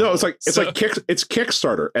this level. No, it's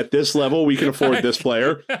Kickstarter. At this level, we can afford this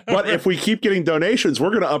player. But if we keep getting donations, we're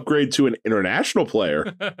going to upgrade to an international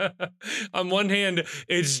player. On one hand,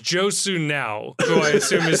 it's Josu Now, who I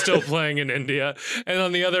assume is still playing in India, and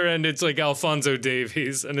on the other end, it's like Alphonso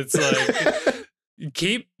Davies, and it's like.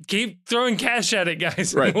 Keep throwing cash at it,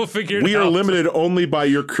 guys. Right. And we'll figure it out. We are limited only by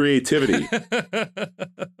your creativity.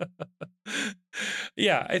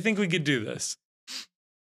 Yeah, I think we could do this.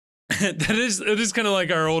 It is kind of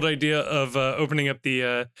like our old idea of opening up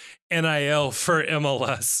the NIL for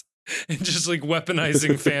MLS and just like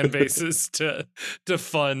weaponizing fan bases to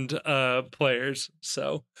fund players.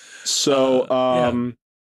 So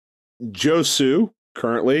Josu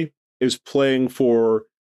currently is playing for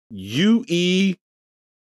UE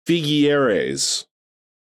Figueres,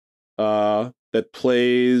 that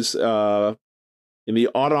plays in the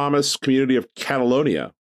autonomous community of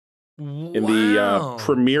Catalonia in the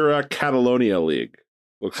Primera Catalonia League.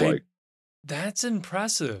 Looks like that's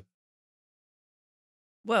impressive.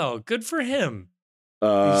 Well, good for him.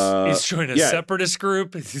 He's joined a separatist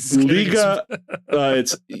group. Liga,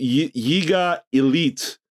 it's Liga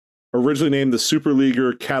Elite, originally named the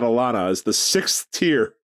Superliga Catalana, is the 6th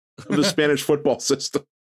tier of the Spanish football system.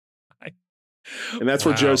 And that's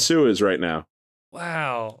where Josu is right now.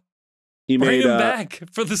 Wow. Bring him back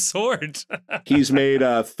for the sword. He's made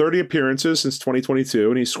 30 appearances since 2022,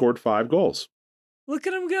 and he's scored 5 goals. Look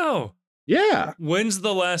at him go. Yeah. When's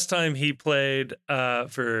the last time he played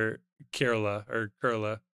for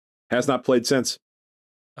Kerala? Has not played since.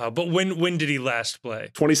 But when did he last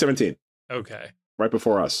play? 2017. Okay. Right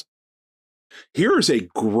before us. Here is a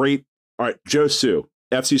great... All right, Josu,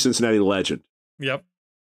 FC Cincinnati legend. Yep.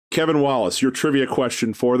 Kevin Wallace, your trivia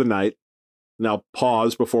question for the night. Now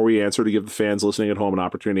pause before we answer to give the fans listening at home an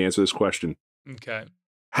opportunity to answer this question. Okay.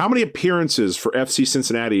 How many appearances for FC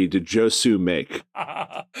Cincinnati did Josu make?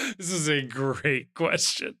 This is a great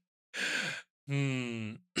question.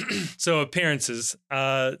 So appearances,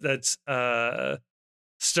 that's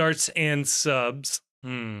starts and subs.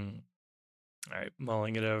 All right,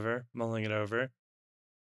 mulling it over.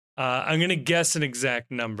 I'm going to guess an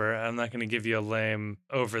exact number. I'm not going to give you a lame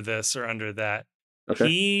over this or under that. Okay.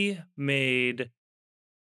 He made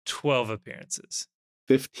 12 appearances.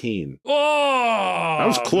 15. Oh, that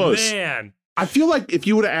was close. Man. I feel like if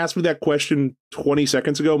you would have asked me that question 20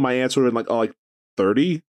 seconds ago, my answer would have been like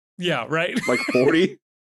 30. Yeah, right. Like 40.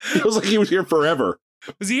 Feels like he was here forever.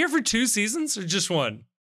 Was he here for 2 seasons or just 1?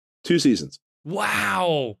 2 seasons.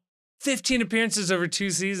 Wow. 15 appearances over 2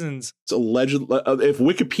 seasons. It's a legend. If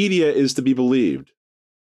Wikipedia is to be believed.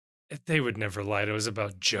 They would never lie to us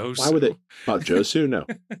about Josu. Why would they? About Josu? No.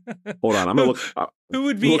 Hold on. I'm going to look. Who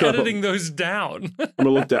would be editing those down? I'm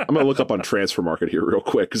going to look up on Transfer Market here real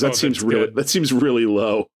quick because that seems really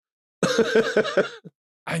low.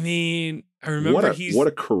 I mean, I remember what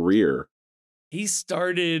a career. He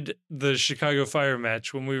started the Chicago Fire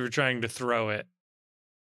match when we were trying to throw it.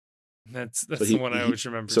 That's the one I always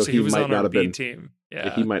remember. So he was on our B team.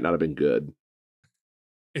 Yeah, he might not have been good,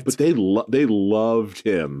 but they loved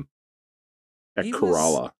him at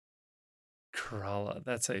Kerala. Kerala.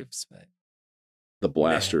 That's how you spell it. The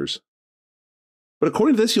Blasters. Man. But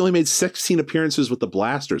according to this, he only made 16 appearances with the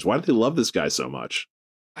Blasters. Why do they love this guy so much?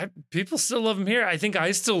 People still love him here. I think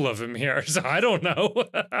I still love him here. So I don't know.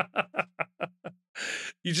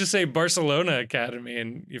 You just say Barcelona Academy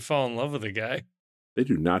and you fall in love with the guy. They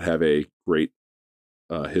do not have a great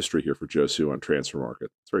history here for Josu on Transfer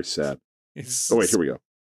Market. It's very sad. Oh, wait, here we go.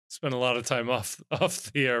 Spent a lot of time off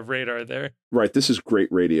the radar there. Right. This is great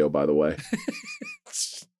radio, by the way.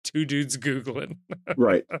 Two dudes Googling.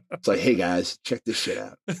 Right. It's like, hey, guys, check this shit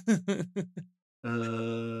out.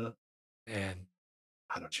 Man.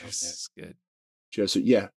 I don't know. This is good. Josu,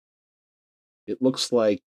 yeah. It looks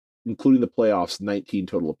like, including the playoffs, 19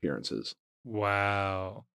 total appearances.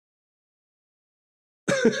 Wow.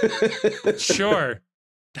 Sure.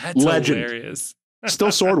 That's legend. Hilarious.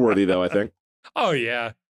 Still sword-worthy, though, I think. Oh,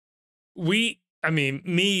 yeah. Me,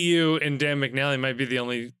 you, and Dan McNally might be the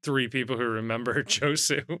only three people who remember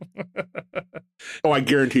Josu. Oh, I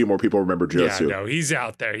guarantee you more people remember Josu. Yeah, no, he's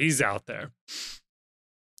out there. He's out there.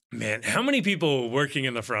 Man, how many people working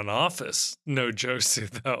in the front office know Josu,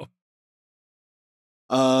 though?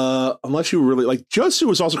 Unless you really like, Josu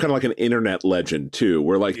was also kind of like an internet legend too,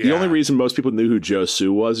 where like the only reason most people knew who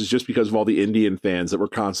Josu was is just because of all the Indian fans that were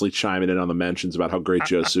constantly chiming in on the mentions about how great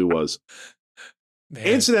Josu was. Man.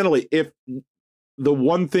 Incidentally, if the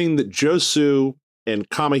one thing that Josu and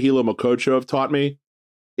Kamahila Mokocho have taught me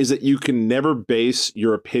is that you can never base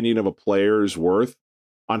your opinion of a player's worth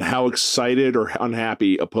on how excited or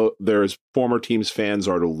unhappy their former team's fans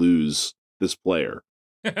are to lose this player.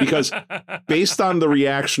 Because based on the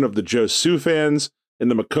reaction of the Josu fans and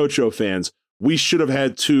the Mokocho fans, we should have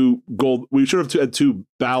had two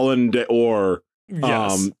Ballon d'Or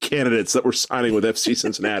candidates that were signing with FC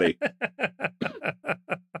Cincinnati.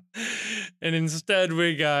 And instead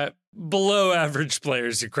we got below average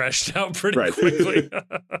players who crashed out pretty quickly.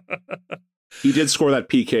 He did score that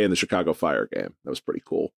PK in the Chicago Fire game. That was pretty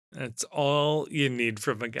cool. That's all you need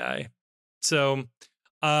from a guy. So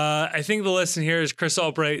I think the lesson here is Chris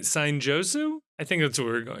Albright signed Josu. I think that's what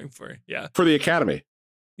we're going for. Yeah. For the academy.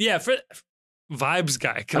 Yeah. For vibes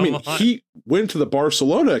guy. Come on. He went to the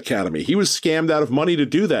Barcelona Academy. He was scammed out of money to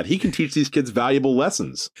do that. He can teach these kids valuable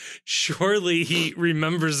lessons. Surely he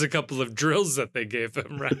remembers a couple of drills that they gave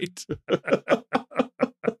him, right?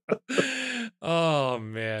 Oh,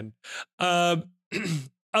 man.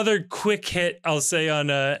 Other quick hit, I'll say, on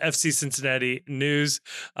FC Cincinnati news.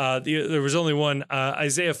 There was only one.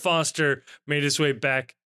 Isaiah Foster made his way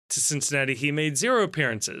back to Cincinnati. He made 0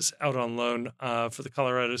 appearances out on loan for the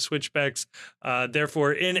Colorado Switchbacks,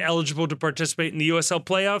 therefore ineligible to participate in the USL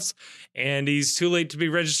playoffs, and he's too late to be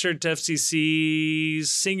registered to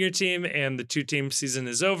FCC's senior team, and the 2-team season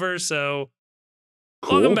is over, so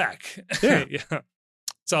cool. Welcome back. Yeah. Yeah.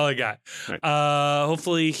 That's all I got. Right.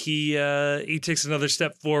 Hopefully he takes another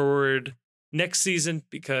step forward next season,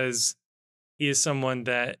 because he is someone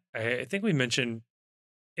that I think we mentioned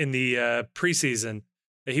in the preseason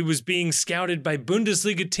that he was being scouted by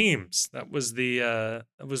Bundesliga teams. That was the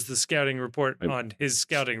scouting report on his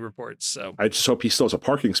scouting reports. So I just hope he still has a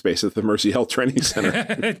parking space at the Mercy Health Training Center.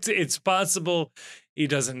 It's possible he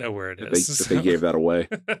doesn't know where it is. They gave that away.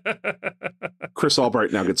 Chris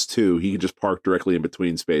Albright now gets 2. He can just park directly in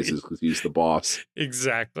between spaces because he's the boss.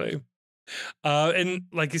 Exactly. And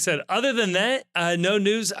like you said, other than that, no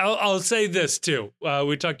news. I'll say this too.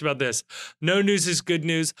 We talked about this. No news is good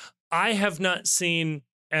news. I have not seen,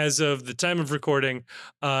 as of the time of recording,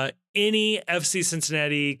 any FC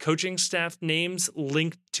Cincinnati coaching staff names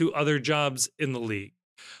linked to other jobs in the league.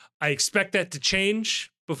 I expect that to change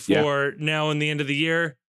before now in the end of the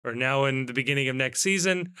year or now in the beginning of next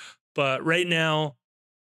season. But right now,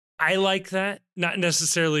 I like that, not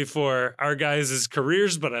necessarily for our guys'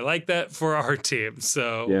 careers, but I like that for our team.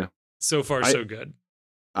 So, so far, so good.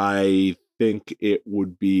 I think it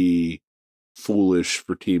would be foolish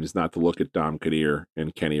for teams not to look at Dom Kinnear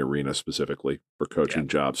and Kenny Arena specifically for coaching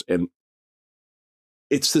jobs. And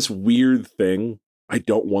it's this weird thing. I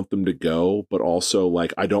don't want them to go, but also,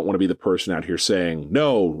 like, I don't want to be the person out here saying,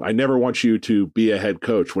 no, I never want you to be a head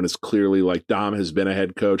coach, when it's clearly like Dom has been a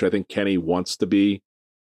head coach. I think Kenny wants to be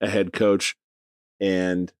a head coach,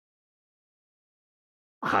 and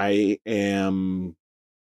it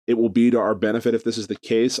will be to our benefit if this is the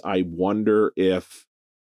case. I wonder if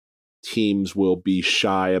teams will be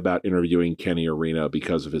shy about interviewing Kenny Arena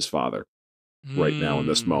because of his father right now in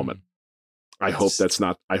this moment. I hope that's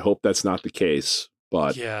not the case,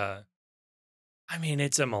 but yeah, I mean,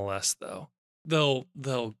 it's MLS though. They'll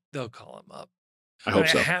call him up. I hope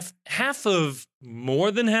so.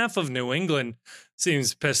 More than half of New England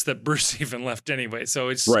seems pissed that Bruce even left anyway. So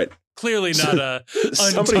it's right. Clearly not a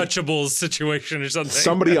untouchable situation or something.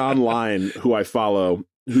 Somebody online who I follow,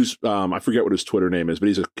 who's I forget what his Twitter name is, but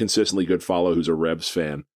he's a consistently good follow who's a Rebs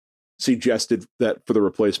fan, suggested that for the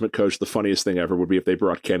replacement coach, the funniest thing ever would be if they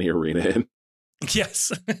brought Kenny Arena in.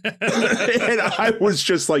 Yes. And I was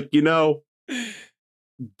just like,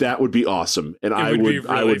 that would be awesome. And it would be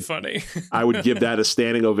really funny. I would give that a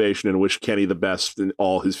standing ovation and wish Kenny the best in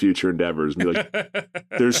all his future endeavors. And be like,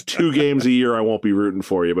 there's 2 games a year I won't be rooting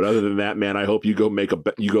for you, but other than that, man, I hope you go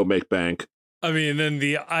make bank. I mean, then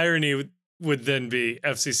the irony would then be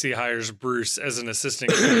FCC hires Bruce as an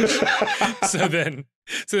assistant coach. so then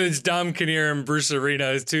it's Dom Kinnear and Bruce Arena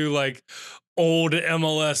as 2 like old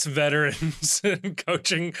MLS veterans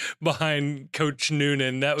coaching behind Coach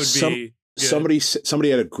Noonan. That would be good. Somebody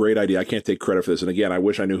had a great idea. I can't take credit for this. And again, I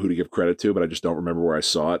wish I knew who to give credit to, but I just don't remember where I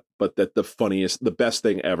saw it. But that the best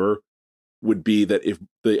thing ever would be that if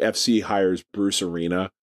the FC hires Bruce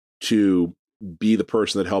Arena to be the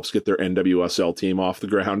person that helps get their NWSL team off the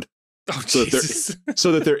ground. Oh,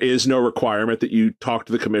 so that there is no requirement that you talk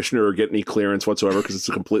to the commissioner or get any clearance whatsoever because it's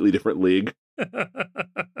a completely different league.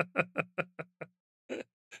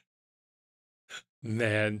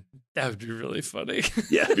 Man, that would be really funny.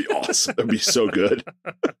 Yeah, it'd be awesome. That'd be so good.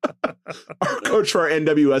 Our coach for our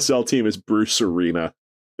NWSL team is Bruce Arena.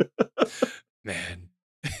 Man.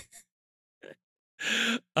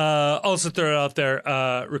 Also throw it out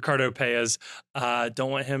there, Ricardo Paez.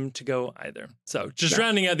 Don't want him to go either. So just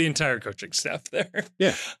rounding out the entire coaching staff there.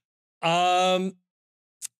 Yeah.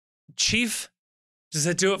 Chief, does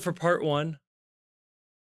that do it for part 1?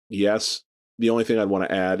 Yes. The only thing I'd want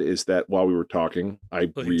to add is that while we were talking,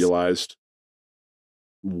 I realized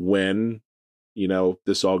when,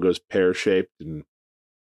 this all goes pear-shaped and,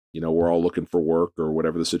 we're all looking for work or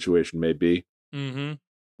whatever the situation may be. Mm-hmm.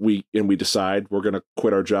 We decide we're going to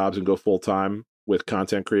quit our jobs and go full-time with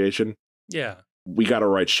content creation. Yeah. We got to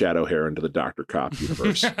write Shadow Hair into the Dr. Cop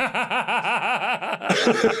universe.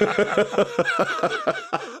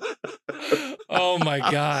 Oh my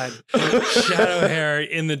God. Shadow Hair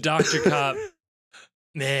in the Dr. Cop.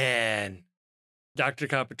 Man. Dr.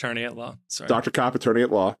 Cop Attorney at Law. Sorry. Dr. Cop Attorney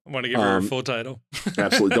at Law. I want to give her a full title.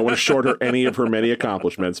 Absolutely. Don't want to short her any of her many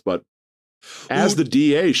accomplishments, but as the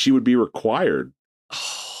DA, she would be required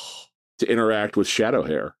to interact with Shadow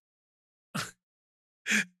Hair.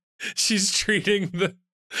 She's treating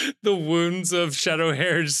the wounds of Shadow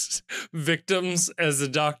Hair's victims as a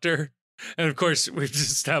doctor. And of course, we've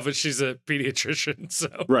just established she's a pediatrician, so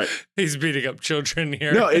right. He's beating up children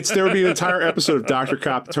here. No, there would be an entire episode of Dr.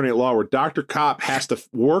 Cop Attorney at Law where Dr. Cop has to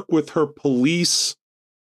work with her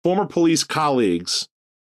former police colleagues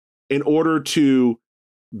in order to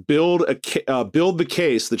build the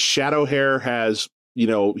case that Shadow Hair has,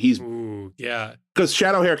 because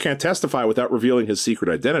Shadow Hair can't testify without revealing his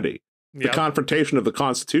secret identity. The confrontation of the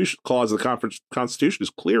Constitution clause of the Constitution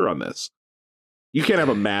is clear on this. You can't have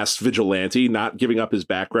a masked vigilante not giving up his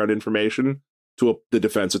background information to the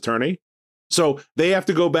defense attorney. So they have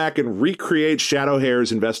to go back and recreate Shadow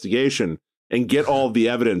Hair's investigation and get all of the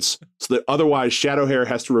evidence so that otherwise Shadow Hair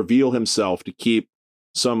has to reveal himself to keep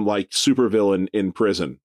some supervillain in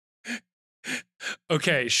prison.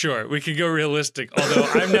 Okay, sure. We could go realistic. Although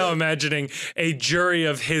I'm now imagining a jury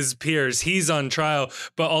of his peers. He's on trial,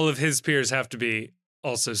 but all of his peers have to be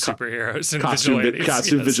also superheroes and vigilantes.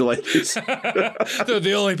 Costume vigilantes. They're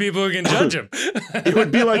the only people who can judge him. It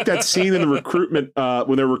would be like that scene in the recruitment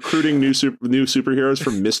when they're recruiting new superheroes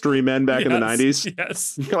from Mystery Men back in the 90s.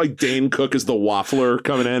 Yes. Like Dane Cook is the waffler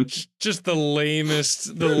coming in. Just the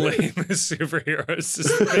lamest superheroes.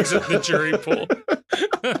 Just makes up the jury pool.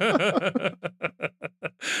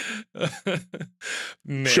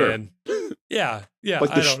 Man. Sure. Yeah.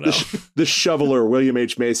 Like I don't know. The shoveler, William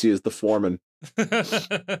H. Macy, is the foreman.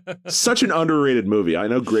 Such an underrated movie. I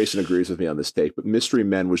know Grayson agrees with me on this take, but Mystery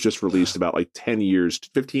Men was just released about 15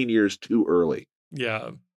 years too early.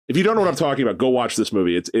 Yeah. If you don't know what I'm talking about, go watch this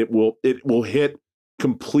movie. It will hit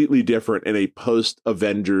completely different in a post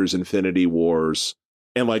Avengers Infinity Wars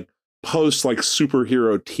and post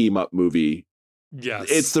superhero team up movie.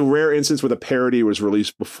 Yes. It's the rare instance where the parody was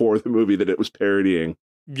released before the movie that it was parodying.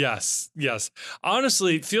 Yes.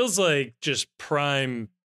 Honestly, it feels like just prime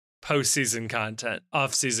postseason content,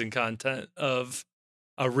 off-season content of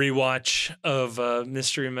a rewatch of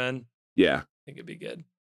Mystery Men. Yeah. I think it'd be good.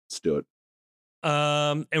 Let's do it.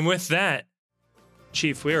 And with that,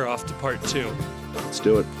 Chief, we are off to part 2. Let's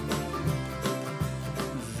do it.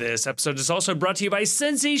 This episode is also brought to you by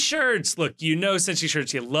Cincy Shirts. Look, you know Cincy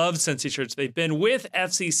Shirts. You love Cincy Shirts. They've been with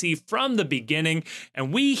FCC from the beginning,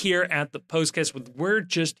 and we here at the Postcast, we're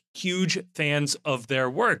just huge fans of their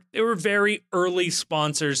work. They were very early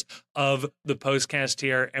sponsors of the Postcast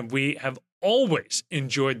here, and we have always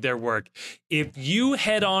enjoyed their work. If you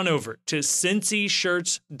head on over to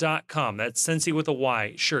cincyshirts.com, that's Cincy with a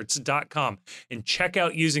Y, shirts.com, and check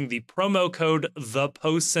out using the promo code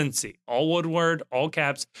ThePostCincy, all one word, all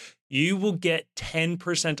caps, you will get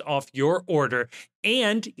 10% off your order,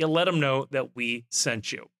 and you let them know that we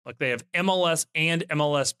sent you. Like, they have MLS and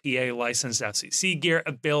MLSPA licensed FCC gear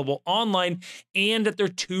available online and at their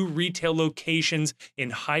 2 retail locations in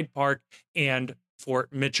Hyde Park and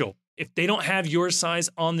Fort Mitchell. If they don't have your size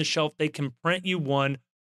on the shelf, they can print you one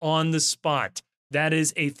on the spot. That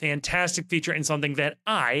is a fantastic feature and something that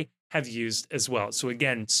I have used as well. So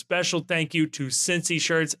again, special thank you to Cincy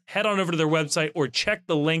Shirts. Head on over to their website or check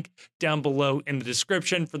the link down below in the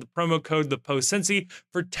description for the promo code ThePostCincy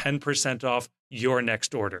for 10% off your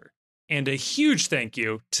next order. And a huge thank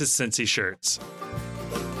you to Cincy Shirts.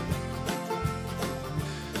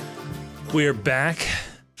 We are back.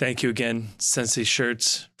 Thank you again, Cincy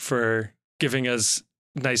Shirts, for giving us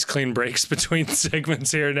nice clean breaks between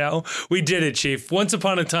segments here now. We did it, Chief. Once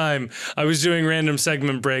upon a time, I was doing random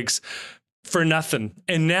segment breaks for nothing.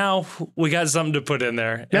 And now we got something to put in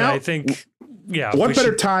there. Now, and I think, yeah. What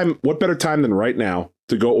better time than right now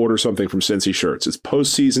to go order something from Cincy Shirts? It's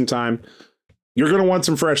postseason time. You're going to want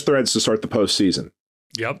some fresh threads to start the postseason.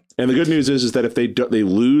 Yep. And the good news is that if they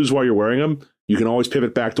lose while you're wearing them, you can always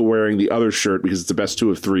pivot back to wearing the other shirt because it's the best 2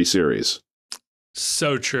 of 3 series.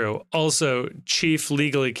 So true. Also, Chief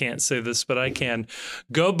legally can't say this, but I can.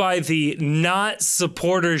 Go buy the not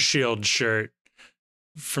supporter shield shirt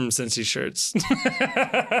from Cincy Shirts.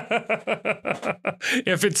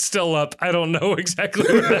 If it's still up, I don't know exactly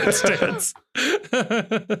where that stands.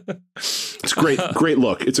 It's great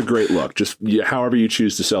look. It's a great look. Just however you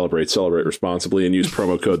choose to celebrate responsibly, and use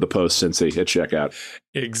promo code ThePostCincy at checkout.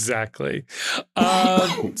 Exactly.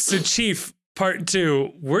 So, Chief, part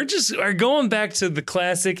 2, we're going back to the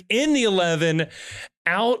classic in the 11,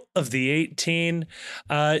 out of the 18.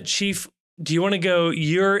 Chief, do you want to go?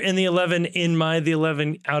 You're in the 11, in the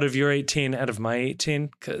 11, out of your 18, out of my 18?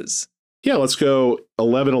 Because yeah, let's go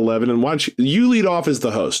 11-11. And why don't you lead off as the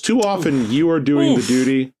host? Too often you are doing the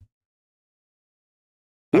duty.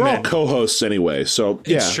 We're all co-hosts anyway, so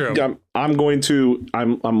yeah. It's true. I'm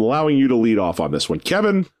allowing you to lead off on this one.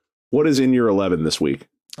 Kevin, what is in your 11 this week?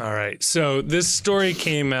 All right. So this story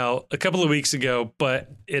came out a couple of weeks ago, but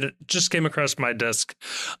it just came across my desk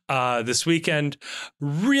this weekend.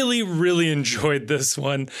 Really, really enjoyed this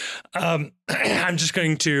one. I'm just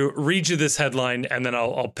going to read you this headline, and then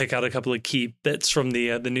I'll pick out a couple of key bits from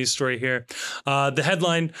the news story here. The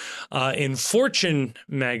headline in Fortune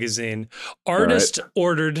magazine: artist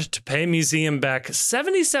ordered to pay museum back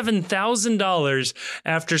 $77,000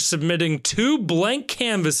 after submitting 2 blank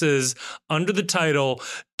canvases under the title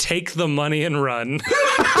 "Take the Money and Run."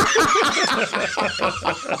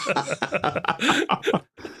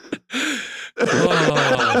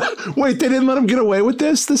 Oh. Wait, they didn't let him get away with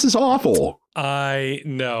this? This is awful. I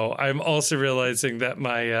know. I'm also realizing that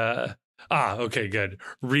my okay, good.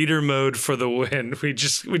 Reader mode for the win. We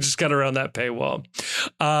just got around that paywall.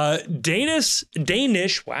 Danish.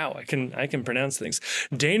 Wow, I can pronounce things.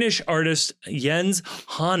 Danish artist Jens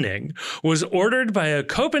Honning was ordered by a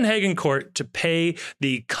Copenhagen court to pay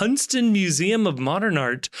the Kunsten Museum of Modern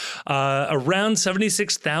Art around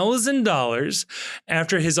 $76,000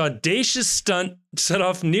 after his audacious stunt set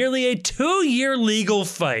off nearly a 2-year legal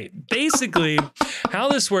fight. Basically, how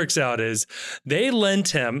this works out is they lent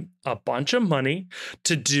him a bunch of money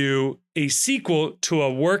to do a sequel to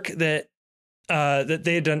a work that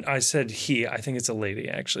they had done. I said he. I think it's a lady,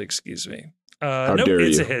 actually. Excuse me. Nope,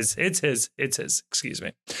 it's his. It's his. Excuse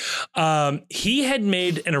me. He had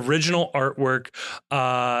made an original artwork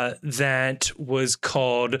that was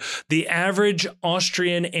called "The Average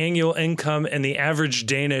Austrian Annual Income and the Average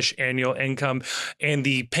Danish Annual Income," and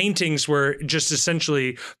the paintings were just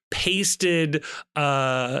essentially pasted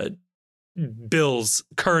bills,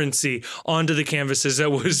 currency onto the canvases.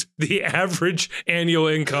 That was the average annual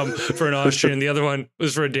income for an Austrian. The other one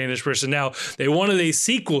was for a Danish person. Now, they wanted a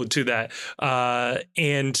sequel to that,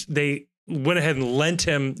 and they went ahead and lent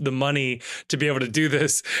him the money to be able to do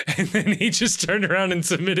this. And then he just turned around and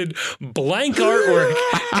submitted blank artwork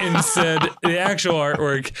and said, the actual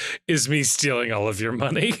artwork is me stealing all of your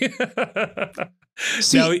money.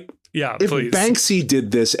 See, now, yeah, if please. Banksy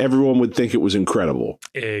did this, everyone would think it was incredible.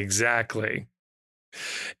 Exactly.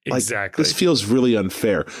 Exactly. This feels really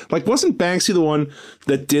unfair. Like, wasn't Banksy the one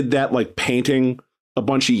that did that like painting a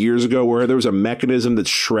bunch of years ago where there was a mechanism that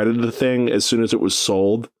shredded the thing as soon as it was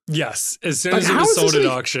sold? Yes. As soon as it was sold at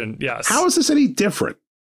auction. Yes. How is this any different?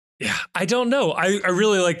 Yeah, I don't know. I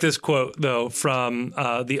really like this quote, though, from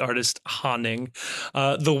the artist Hanning.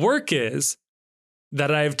 The work is that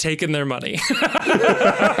I have taken their money.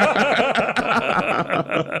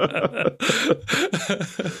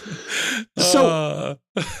 So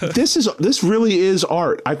this really is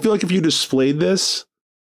art. I feel like if you displayed this,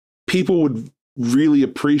 people would really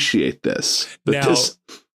appreciate this.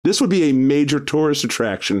 This would be a major tourist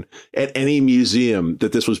attraction at any museum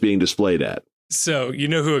that this was being displayed at. So, you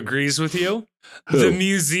know who agrees with you? Who? The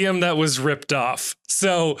museum that was ripped off.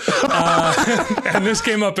 So, and this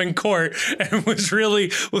came up in court and was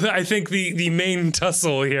really, I think the main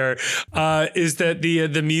tussle here is that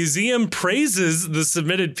the museum praises the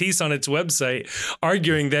submitted piece on its website,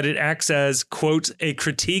 arguing that it acts as, quote, a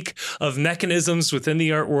critique of mechanisms within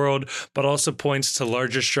the art world, but also points to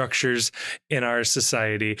larger structures in our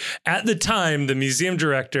society. At the time, the museum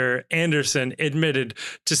director, Anderson, admitted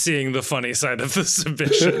to seeing the funny side of the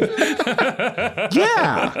submission.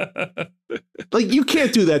 Yeah. Like, you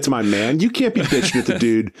can't do that to my man. You can't be bitching at the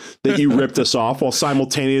dude that you ripped us off while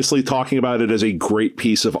simultaneously talking about it as a great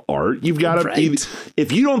piece of art. You've got to,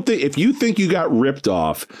 if you think you got ripped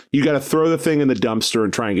off, you got to throw the thing in the dumpster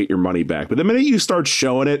and try and get your money back. But the minute you start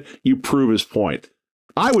showing it, you prove his point.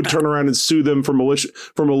 I would turn around and sue them for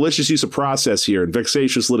malicious use of process here and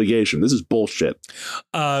vexatious litigation. This is bullshit.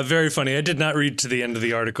 Very funny. I did not read to the end of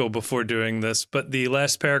the article before doing this, but the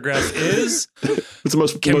last paragraph is it's the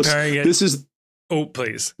most comparing it. This is. Oh,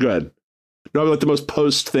 please. Good. No, like the most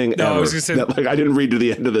post thing ever. I was gonna say that, like, I didn't read to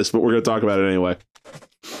the end of this, but we're going to talk about it anyway.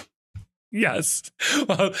 Yes.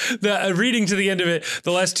 Well, reading to the end of it,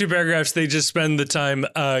 the last two paragraphs, they just spend the time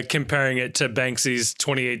comparing it to Banksy's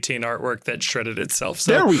 2018 artwork that shredded itself.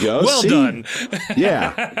 So, there we go. Well done.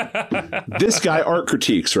 Yeah. This guy art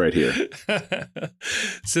critiques right here.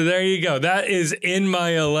 So there you go. That is in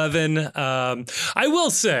my 11. I will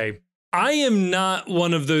say, I am not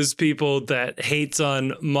one of those people that hates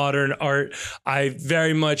on modern art. I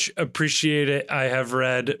very much appreciate it. I have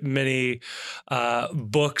read many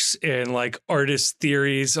books and like artist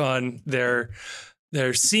theories on their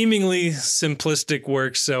seemingly simplistic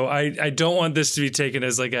works. So I don't want this to be taken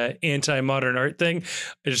as like an anti-modern art thing.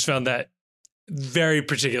 I just found that very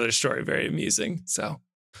particular story very amusing. So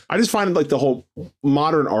I just find like the whole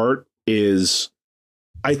modern art is,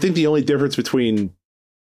 I think the only difference between,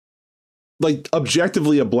 like,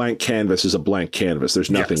 objectively, a blank canvas is a blank canvas. There's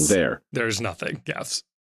nothing there. There's nothing. Yes.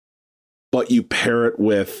 But you pair it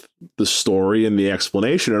with the story and the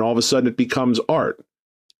explanation, and all of a sudden it becomes art.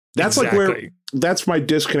 That's exactly. That's my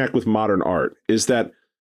disconnect with modern art, is that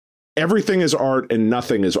everything is art and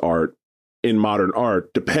nothing is art in modern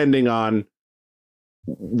art, depending on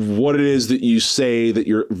what it is that you say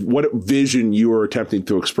what vision you are attempting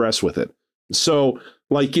to express with it. So,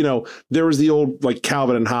 like, you know, there was the old like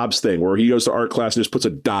Calvin and Hobbes thing where he goes to art class and just puts a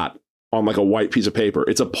dot on like a white piece of paper.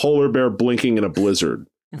 It's a polar bear blinking in a blizzard.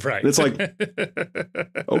 Right. And it's like,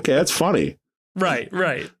 okay, that's funny. Right.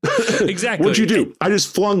 Exactly. What'd you do? I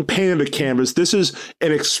just flung paint at a canvas. This is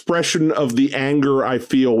an expression of the anger I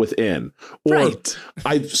feel within. Or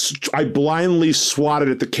I blindly swatted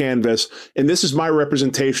at the canvas, and this is my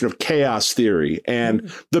representation of chaos theory and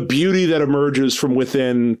the beauty that emerges from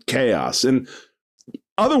within chaos. And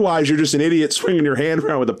otherwise, you're just an idiot swinging your hand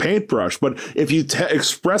around with a paintbrush. But if you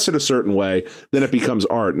express it a certain way, then it becomes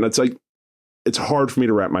art. And it's like, it's hard for me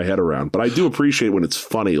to wrap my head around, but I do appreciate when it's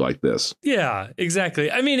funny like this. Yeah,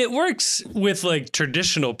 exactly. I mean, it works with like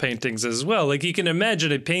traditional paintings as well. Like you can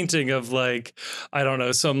imagine a painting of like, I don't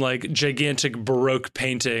know, some like gigantic Baroque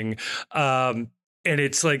painting. And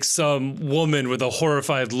it's like some woman with a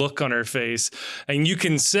horrified look on her face. And you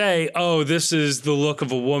can say, oh, this is the look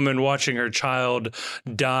of a woman watching her child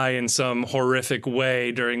die in some horrific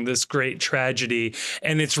way during this great tragedy.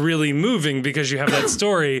 And it's really moving because you have that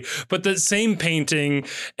story. But the same painting,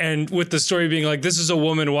 and with the story being like, this is a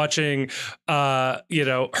woman watching,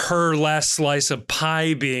 her last slice of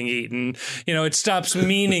pie being eaten. You know, it stops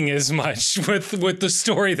meaning as much with the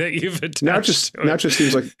story that you've attached. Now it just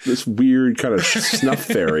seems like this weird kind of snuff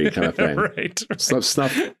fairy kind of thing. Right.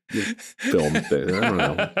 Snuff film thing. I don't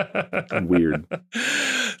know. Weird.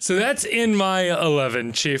 So that's in my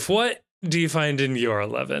 11, Chief. What do you find in your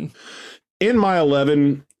 11? In my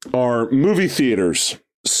 11 are movie theaters.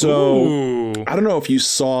 So ooh. I don't know if you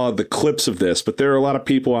saw the clips of this, but there are a lot of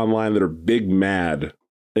people online that are big mad.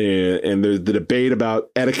 And the debate about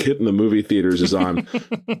etiquette in the movie theaters is on.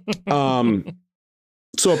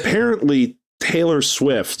 So apparently Taylor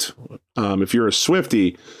Swift, if you're a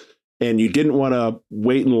Swiftie and you didn't want to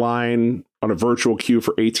wait in line on a virtual queue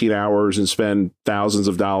for 18 hours and spend thousands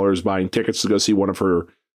of dollars buying tickets to go see one of her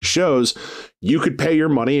shows, you could pay your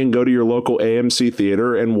money and go to your local AMC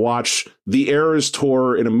theater and watch the Eras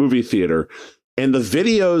Tour in a movie theater. And the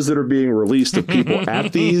videos that are being released of people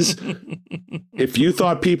at these, if you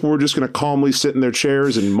thought people were just going to calmly sit in their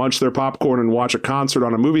chairs and munch their popcorn and watch a concert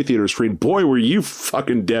on a movie theater screen, boy, were you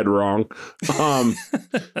fucking dead wrong.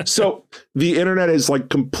 So the internet is like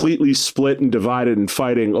completely split and divided and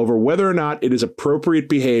fighting over whether or not it is appropriate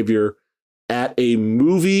behavior at a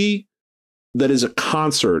movie that is a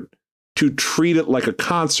concert to treat it like a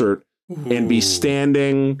concert. Ooh. And be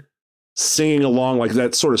standing, singing along, like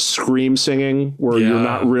that sort of scream singing where you're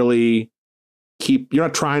not really you're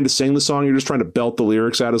not trying to sing the song. You're just trying to belt the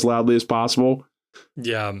lyrics out as loudly as possible.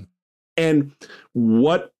 Yeah. And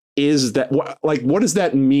what is that? What does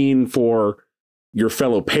that mean for your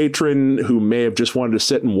fellow patron who may have just wanted to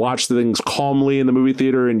sit and watch the things calmly in the movie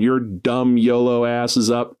theater, and your dumb YOLO ass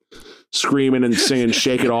is up screaming and singing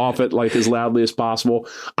Shake It Off it like as loudly as possible?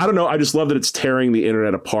 I don't know. I just love that it's tearing the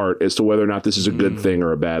internet apart as to whether or not this is a good thing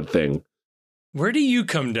or a bad thing. Where do you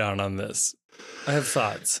come down on this? I have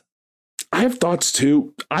thoughts. I have thoughts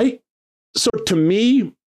too. So to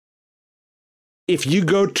me, if you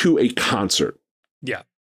go to a concert,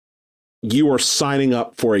 you are signing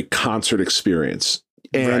up for a concert experience.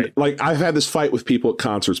 And like, I've had this fight with people at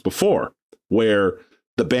concerts before where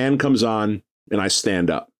the band comes on and I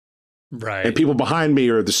stand up. Right. And people behind me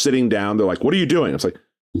are just sitting down. They're like, what are you doing? I was like,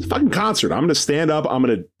 it's a fucking concert. I'm going to stand up. I'm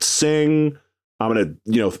going to sing. I'm going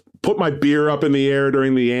to, put my beer up in the air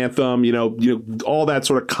during the anthem, all that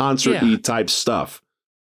sort of concert-y type stuff.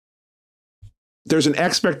 There's an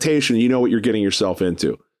expectation. You know what you're getting yourself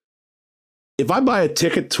into. If I buy a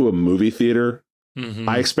ticket to a movie theater,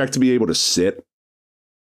 I expect to be able to sit,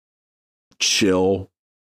 chill.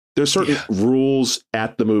 There's certain rules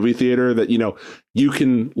at the movie theater that, you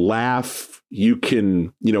can laugh, you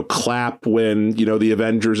can, clap when, the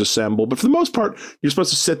Avengers assemble. But for the most part, you're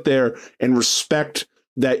supposed to sit there and respect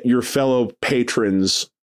that your fellow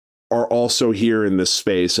patrons are also here in this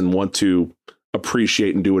space and want to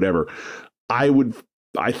appreciate and do whatever. I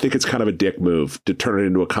think it's kind of a dick move to turn it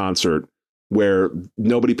into a concert where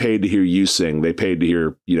nobody paid to hear you sing. They paid to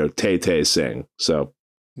hear, Tay-Tay sing. So,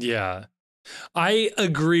 yeah. I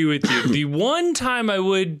agree with you. The one time I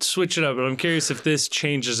would switch it up, but I'm curious if this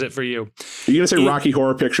changes it for you. Are you going to say Rocky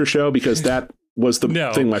Horror Picture Show? Because that was the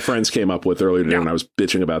thing my friends came up with earlier today when I was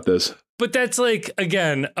bitching about this. But that's like,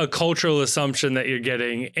 again, a cultural assumption that you're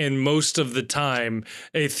getting. And most of the time,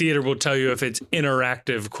 a theater will tell you if it's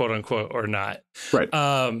interactive, quote unquote, or not. Right.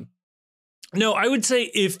 No, I would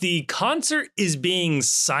say if the concert is being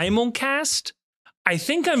simulcast, I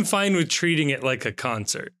think I'm fine with treating it like a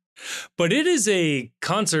concert. But it is a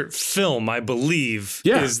concert film, I believe,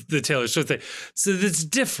 is the Taylor Swift thing. So that's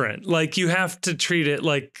different. Like, you have to treat it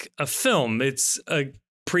like a film. It's a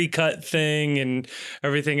pre-cut thing and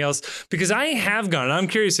everything else. Because I have gone, I'm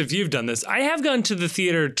curious if you've done this, I have gone to the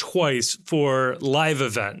theater twice for live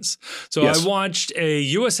events. So I watched a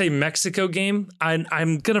USA-Mexico game.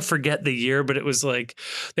 I'm going to forget the year, but it was like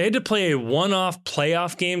they had to play a one-off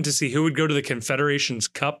playoff game to see who would go to the Confederations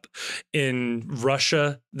Cup in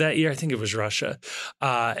Russia that year. I think it was Russia.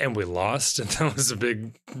 And we lost, and that was a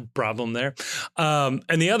big problem there.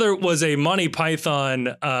 And the other was a Monty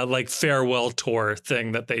Python like farewell tour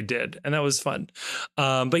thing that they did, and that was fun.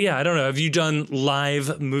 But yeah, I don't know. Have you done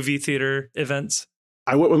live movie theater events?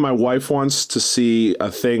 I went with my wife once to see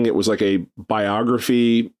a thing. It was like a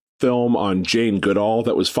biography film on Jane Goodall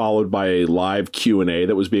that was followed by a live Q&A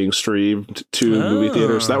that was being streamed to movie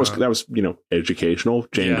theaters. So that was educational.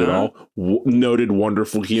 Jane Goodall, noted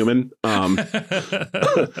wonderful human. I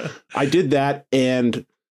did that, and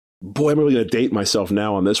boy, I'm really going to date myself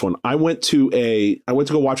now on this one. I went to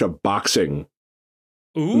go watch a boxing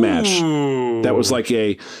match that was like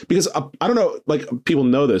because I don't know, like people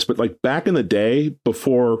know this, but like back in the day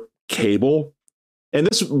before cable, and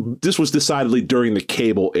this was decidedly during the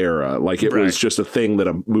cable era, like it was just a thing that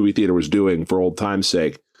a movie theater was doing for old time's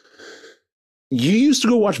sake. You used to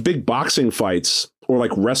go watch big boxing fights or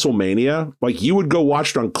like WrestleMania, like you would go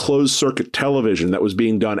watch it on closed circuit television that was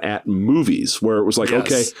being done at movies, where it was like,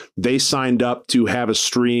 okay, they signed up to have a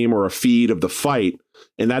stream or a feed of the fight,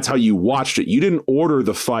 and that's how you watched it. You didn't order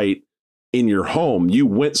the fight in your home. You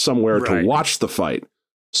went somewhere to watch the fight.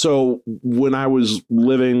 So when I was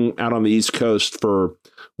living out on the East Coast for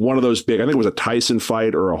one of those big, I think it was a Tyson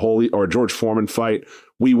fight or a George Foreman fight,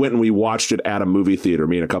 we went and we watched it at a movie theater,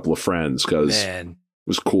 me and a couple of friends, because it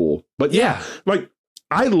was cool. But like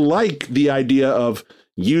I like the idea of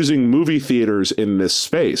using movie theaters in this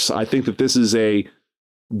space. I think that this is a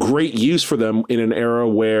great use for them in an era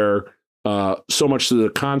where so much of the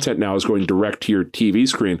content now is going direct to your TV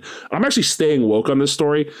screen. I'm actually staying woke on this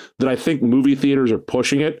story that I think movie theaters are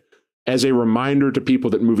pushing it as a reminder to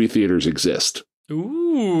people that movie theaters exist.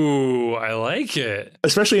 Ooh, I like it.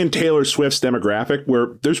 Especially in Taylor Swift's demographic,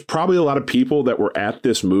 where there's probably a lot of people that were at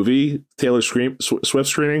this movie, Taylor Swift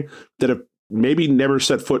screening, that have maybe never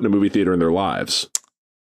set foot in a movie theater in their lives.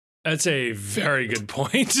 That's a very good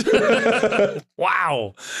point.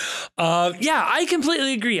 Wow. Yeah, I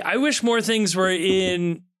completely agree. I wish more things were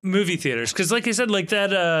in movie theaters. Because like I said, like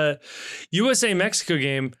that USA-Mexico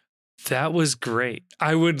game, that was great.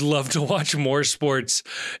 I would love to watch more sports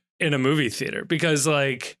in a movie theater because,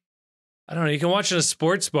 like, I don't know, you can watch in a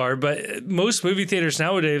sports bar, but most movie theaters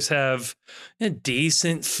nowadays have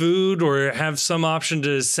decent food or have some option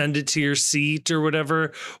to send it to your seat or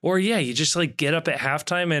whatever. Or, yeah, you just like get up at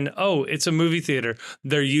halftime and, oh, it's a movie theater.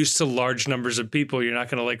 They're used to large numbers of people. You're not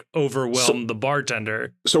going to like overwhelm the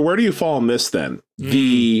bartender. So where do you fall on this then?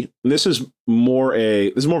 This is more of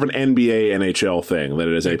an NBA NHL thing than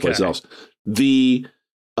it is anyplace else. The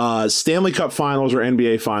Stanley Cup Finals or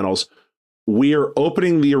NBA Finals, we are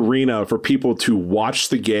opening the arena for people to watch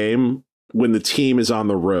the game when the team is on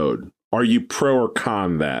the road. Are you pro or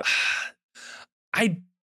con that?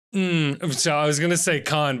 So I was going to say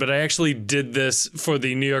con, but I actually did this for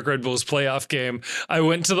the New York Red Bulls playoff game. I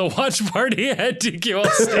went to the watch party at TQL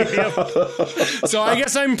Stadium. So I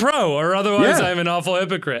guess I'm pro, or otherwise I'm an awful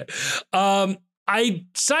hypocrite. I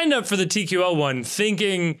signed up for the TQL one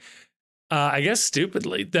thinking, I guess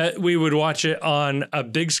stupidly, that we would watch it on a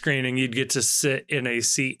big screen and you'd get to sit in a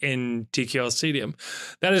seat in TQL Stadium.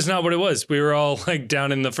 That is not what it was. We were all like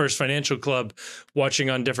down in the First Financial Club watching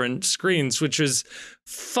on different screens, which was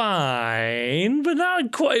fine, but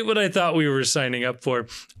not quite what I thought we were signing up for.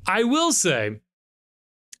 I will say,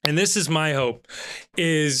 and this is my hope,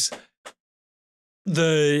 is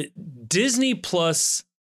the Disney Plus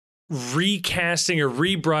recasting or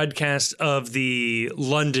rebroadcast of the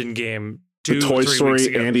London game. The Toy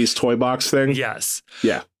Story Andy's Toy Box thing? Yes.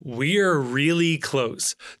 Yeah. We are really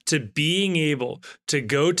close to being able to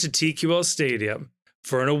go to TQL Stadium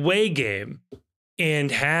for an away game and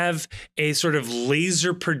have a sort of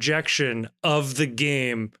laser projection of the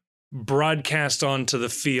game broadcast onto the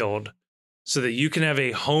field so that you can have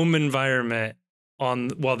a home environment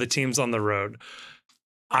while the team's on the road.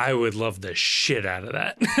 I would love the shit out of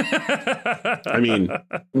that. I mean,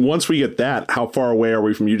 once we get that, how far away are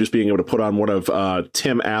we from you just being able to put on one of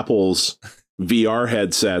Tim Apple's VR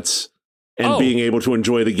headsets and being able to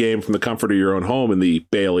enjoy the game from the comfort of your own home in the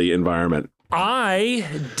Bailey environment? I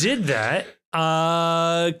did that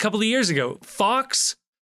a couple of years ago. Fox,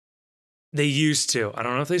 they used to. I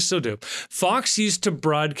don't know if they still do. Fox used to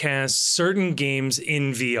broadcast certain games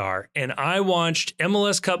in VR, and I watched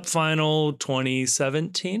MLS Cup Final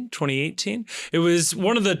 2018. It was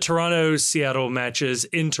one of the Toronto-Seattle matches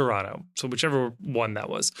in Toronto, so whichever one that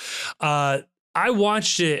was. I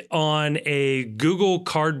watched it on a Google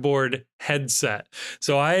Cardboard headset.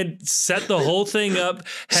 So I had set the whole thing up,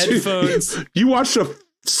 headphones. You watched a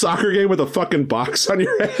soccer game with a fucking box on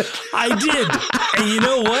your head? I did. And you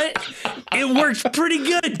know what? It worked pretty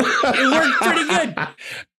good.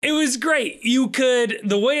 It was great.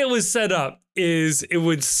 The way it was set up is it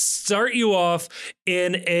would start you off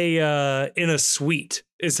in a suite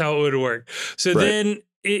is how it would work. So then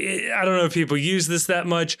I don't know if people use this that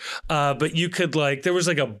much, but you could there was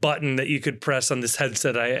like a button that you could press on this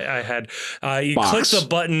headset I had. You click the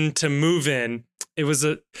button to move in. It was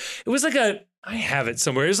like a, I have it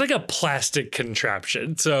somewhere. It was like a plastic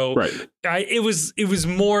contraption. So it was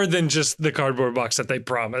more than just the cardboard box that they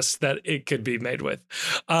promised that it could be made with.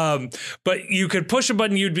 But you could push a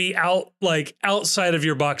button, you'd be outside of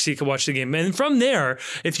your box so you could watch the game. And from there,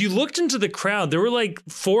 if you looked into the crowd, there were like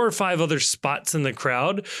 4 or 5 other spots in the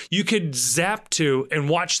crowd you could zap to and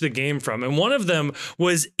watch the game from. And one of them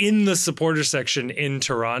was in the supporter section in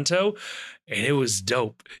Toronto. And it was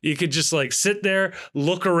dope. You could just sit there,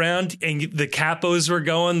 look around, and the capos were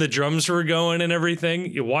going, the drums were going and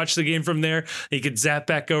everything. You watch the game from there. You could zap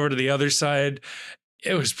back over to the other side.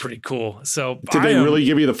 It was pretty cool. So did they really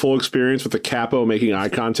give you the full experience with the capo making eye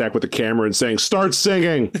contact with the camera and saying, "Start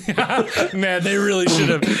singing"? Man, they really should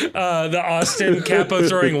have. The Austin capo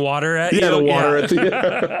throwing water at you. Yeah, the water at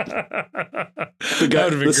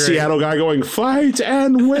the Seattle guy going, "Fight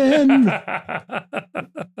and win."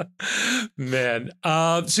 Man.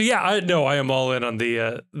 So yeah, I am all in on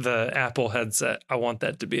the Apple headset. I want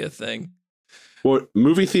that to be a thing. Well,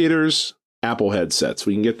 movie theaters, Apple headsets.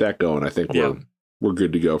 We can get that going. I think we're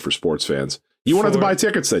good to go for sports fans. You won't have to buy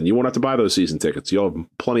tickets then. You won't have to buy those season tickets. You'll have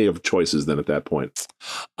plenty of choices then at that point.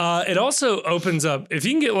 It also opens up, if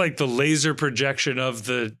you can get like the laser projection of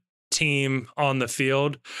the team on the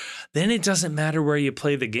field, then it doesn't matter where you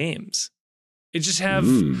play the games. It just have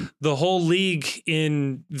the whole league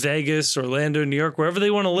in Vegas, Orlando, New York, wherever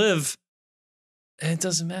they want to live. And it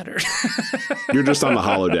doesn't matter. You're just on the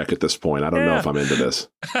holodeck at this point. I don't know if I'm into this.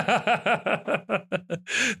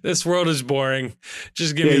 This world is boring.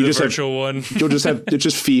 Just give me the virtual one. You'll just have, it's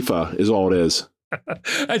just FIFA is all it is.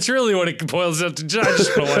 That's really what it boils down to. I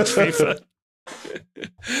just want to watch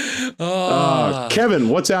FIFA. Kevin,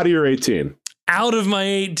 what's out of your 18? Out of my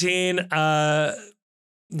 18,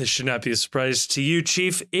 this should not be a surprise to you,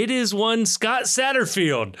 Chief. It is one Scott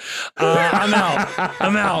Satterfield. I'm out.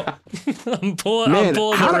 I'm pulling the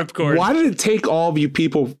ripcord. Why did it take all of you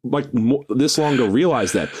people like this long to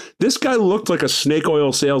realize that? This guy looked like a snake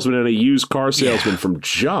oil salesman and a used car salesman from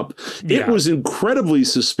jump. It was incredibly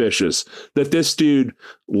suspicious that this dude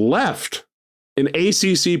left an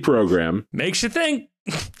ACC program. Makes you think.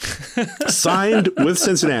 Signed with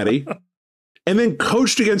Cincinnati. And then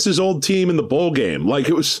coached against his old team in the bowl game. Like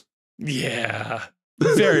it was. Yeah.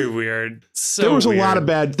 Very weird. So there was a lot of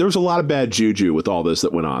bad juju with all this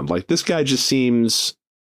that went on. Like this guy just seems.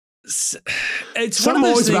 It's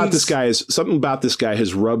something about this guy something about this guy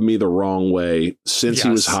has rubbed me the wrong way since he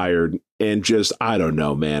was hired. And just, I don't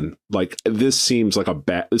know, man. Like this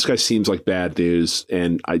guy seems like bad news.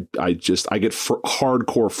 And I get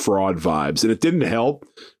hardcore fraud vibes. And it didn't help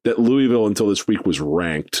that Louisville until this week was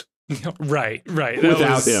ranked. Right.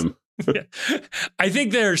 Without him. Yeah. I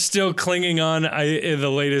think they're still clinging on in the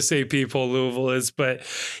latest AP poll Louisville is. But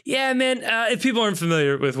yeah, man, if people aren't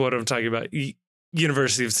familiar with what I'm talking about,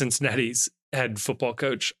 University of Cincinnati's head football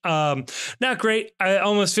coach. Not great. I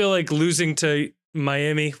almost feel like losing to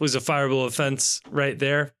Miami was a fireable offense right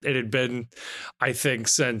there. It had been, I think,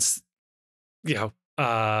 since,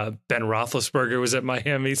 Ben Roethlisberger was at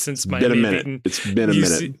Miami since Miami. It's been a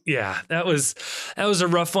minute. Yeah, that was a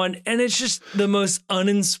rough one. And it's just the most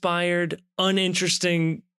uninspired,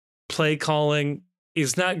 uninteresting play calling.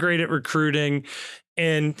 He's not great at recruiting.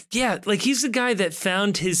 And yeah, like he's the guy that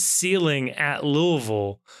found his ceiling at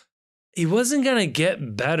Louisville. He wasn't going to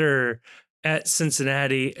get better at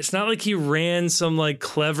Cincinnati. It's not like he ran some like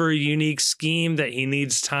clever, unique scheme that he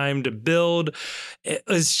needs time to build.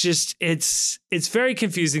 It's just, it's very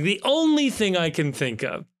confusing. The only thing I can think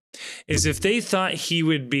of is if they thought he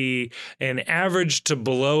would be an average to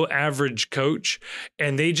below average coach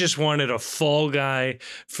and they just wanted a fall guy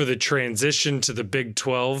for the transition to the Big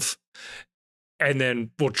 12, and then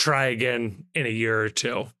we'll try again in a year or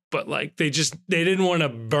two. But like they didn't want to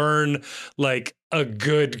burn like a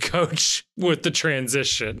good coach with the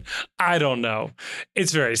transition. I don't know.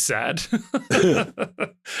 It's very sad.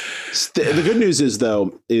 The good news is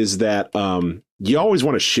that you always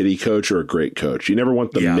want a shitty coach or a great coach. You never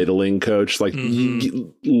want the middling coach. Like if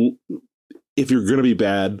you're going to be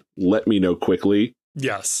bad, let me know quickly.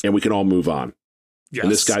 Yes. And we can all move on. Yes.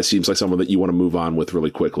 And this guy seems like someone that you want to move on with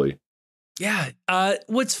really quickly. Yeah.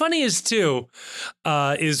 What's funny is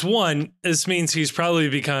one, this means he's probably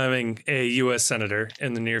becoming a U.S. Senator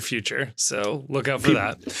in the near future. So look out for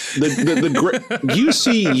that.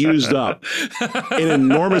 UC used up an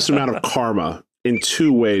enormous amount of karma in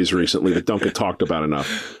two ways recently that don't get talked about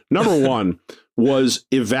enough. Number one was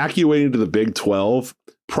evacuating to the Big 12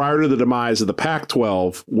 prior to the demise of the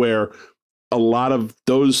Pac-12, where a lot of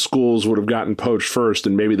those schools would have gotten poached first,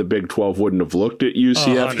 and maybe the Big 12 wouldn't have looked at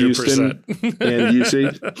UCF, 100%. Houston, and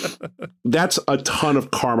UC. That's a ton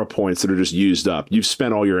of karma points that are just used up. You've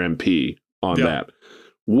spent all your MP on that.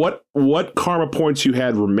 What karma points you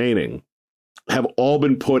had remaining have all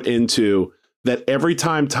been put into that every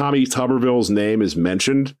time Tommy Tuberville's name is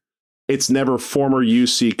mentioned, it's never former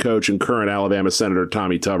UC coach and current Alabama Senator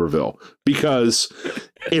Tommy Tuberville. Because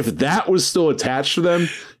if that was still attached to them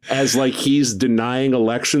as like he's denying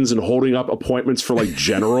elections and holding up appointments for like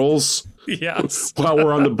generals while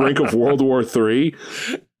we're on the brink of World War III,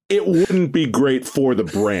 it wouldn't be great for the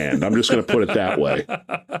brand. I'm just going to put it that way.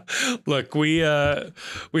 Look, we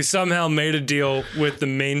somehow made a deal with the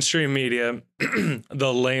mainstream media, the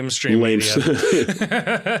lamestream media.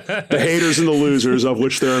 The haters and the losers, of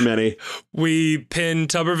which there are many. We pin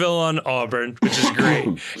Tuberville on Auburn, which is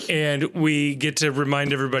great. And we get to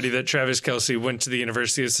remind everybody that Travis Kelce went to the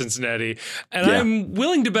University of Cincinnati. And I'm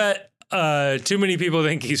willing to bet too many people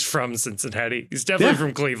think he's from Cincinnati. He's definitely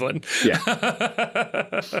from Cleveland. Yeah.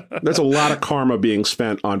 There's a lot of karma being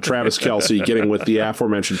spent on Travis Kelce getting with the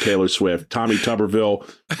aforementioned Taylor Swift, Tommy Tuberville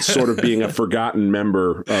sort of being a forgotten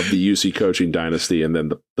member of the UC coaching dynasty, and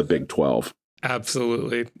then the Big 12.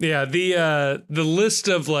 Absolutely. Yeah, the list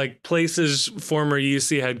of like places former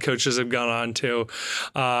UC head coaches have gone on to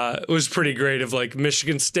was pretty great, of like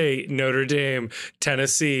Michigan State, Notre Dame,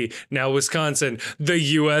 Tennessee, now Wisconsin, the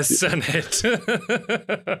US Senate.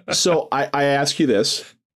 So I ask you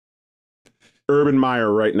this. Urban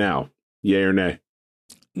Meyer right now, yay or nay?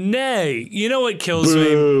 Nay. You know what kills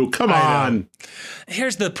Boo, me? come on.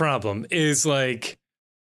 Here's the problem is like,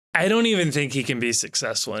 I don't even think he can be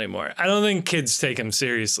successful anymore. I don't think kids take him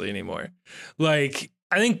seriously anymore. Like,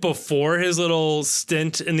 I think before his little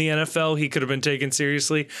stint in the NFL, he could have been taken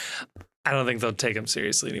seriously. I don't think they'll take him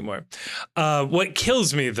seriously anymore. What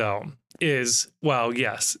kills me, though, is, well,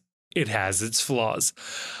 yes, it has its flaws.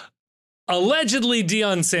 Allegedly,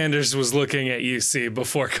 Deion Sanders was looking at UC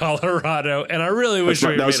before Colorado, and I really wish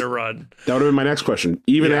we made a run. That would have been my next question.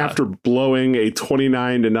 Even after blowing a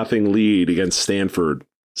 29-0 lead against Stanford,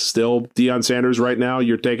 still Deion Sanders right now,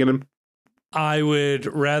 you're taking him? I would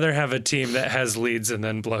rather have a team that has leads and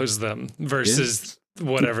then blows them versus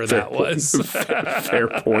whatever that was. Fair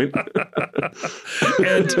point.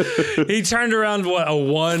 And he turned around a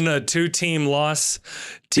 1-2 team loss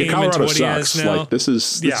team into what he has now. Like, this is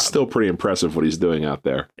still pretty impressive what he's doing out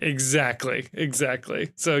there. Exactly.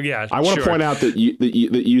 So yeah, I want to point out that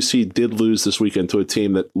that UC did lose this weekend to a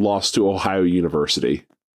team that lost to Ohio University.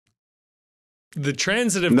 The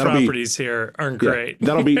transitive properties here aren't great.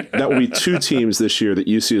 That will be two teams this year that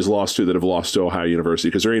UC has lost to that have lost to Ohio University,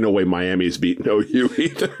 because there ain't no way Miami's beaten OU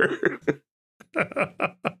either.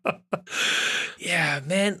 Yeah,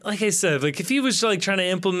 man. Like I said, like if he was like trying to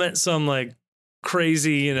implement some like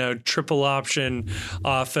crazy, triple option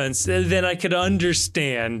offense, then I could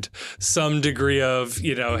understand some degree of,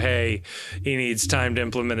 hey, he needs time to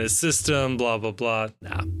implement his system, blah, blah, blah.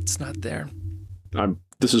 Nah, it's not there.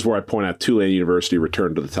 This is where I point out Tulane University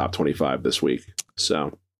returned to the top 25 this week.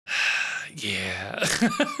 So, yeah,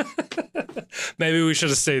 maybe we should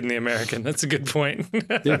have stayed in the American. That's a good point.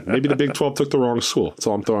 Yeah, maybe the Big 12 took the wrong school. That's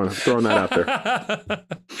all I'm throwing that out there.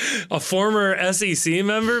 A former SEC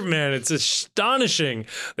member, man, it's astonishing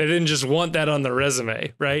they didn't just want that on the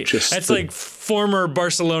resume, right? That's like former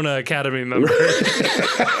Barcelona Academy member.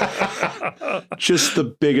 Just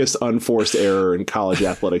the biggest unforced error in college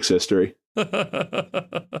athletics history.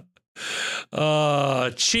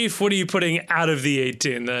 Chief, what are you putting out of the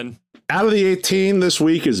 18 then? Out of the 18 this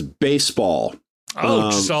week is baseball.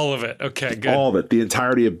 Oh, just all of it. Okay, good. All of it. The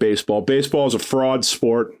entirety of baseball. Baseball is a fraud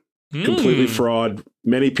sport. Completely fraud.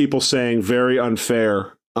 Many people saying very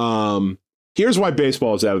unfair. Here's why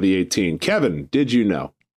baseball is out of the 18. Kevin, did you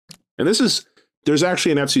know? And there's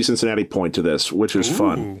actually an FC Cincinnati point to this, which is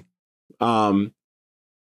fun. The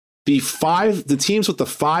teams with the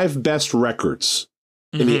 5 best records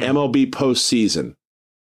in the MLB postseason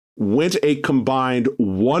went a combined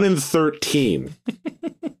 1-13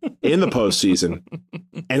 in the postseason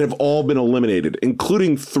and have all been eliminated,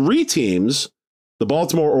 including 3 teams: the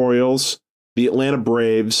Baltimore Orioles, the Atlanta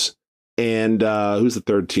Braves, and who's the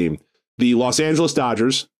third team? The Los Angeles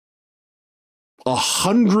Dodgers.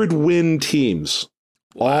 100-win teams,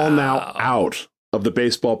 all now out of the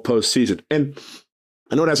baseball postseason. And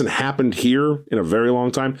I know it hasn't happened here in a very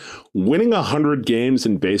long time. Winning 100 games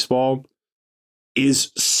in baseball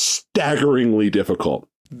is staggeringly difficult.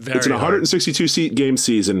 It's an 162 game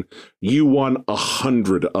season. You won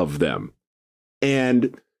 100 of them.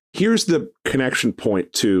 And here's the connection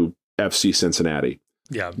point to FC Cincinnati.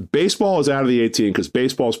 Yeah. Baseball is out of the 18 because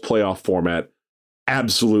baseball's playoff format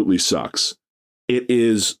absolutely sucks. It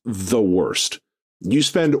is the worst. You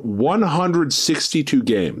spend 162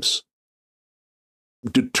 games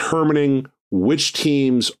determining which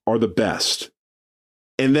teams are the best.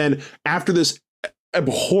 And then after this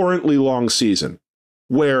abhorrently long season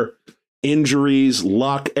where injuries,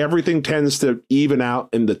 luck, everything tends to even out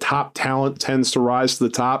and the top talent tends to rise to the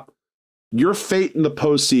top, your fate in the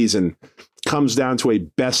postseason comes down to a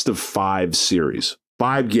best of 5 series,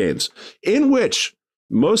 5 games, in which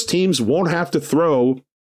most teams won't have to throw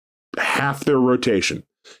half their rotation.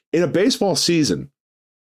 In a baseball season,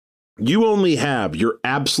 you only have your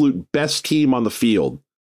absolute best team on the field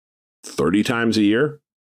 30 times a year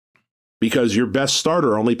because your best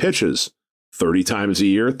starter only pitches 30 times a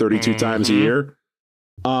year, 32 times a year.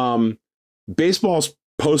 Baseball's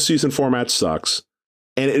postseason format sucks.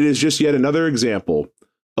 And it is just yet another example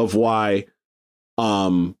of why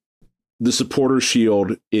the Supporters'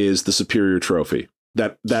 Shield is the superior trophy.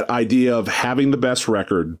 That idea of having the best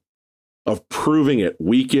record, of proving it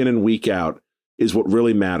week in and week out, is what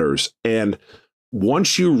really matters. And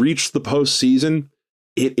once you reach the postseason,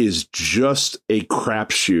 it is just a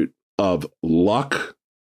crapshoot of luck,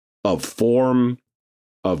 of form,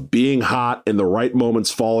 of being hot and the right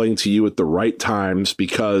moments falling to you at the right times,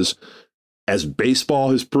 because as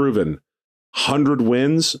baseball has proven, 100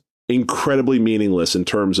 wins, incredibly meaningless in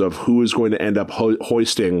terms of who is going to end up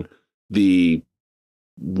hoisting the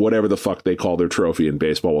whatever the fuck they call their trophy in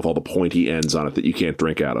baseball with all the pointy ends on it that you can't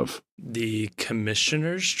drink out of. The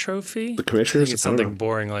Commissioner's Trophy? The Commissioner's? I think it's something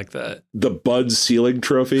boring like that. The Bud Selig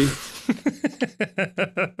Trophy?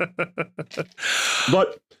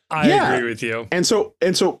 But I agree with you. And so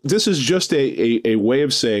this is just a way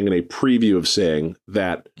of saying and a preview of saying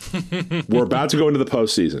that we're about to go into the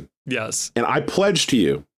postseason. Yes. And I pledge to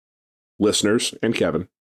you, listeners and Kevin,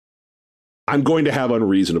 I'm going to have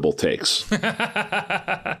unreasonable takes.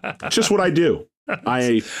 Just what I do.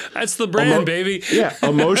 That's the brand, baby. Yeah.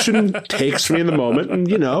 Emotion takes me in the moment.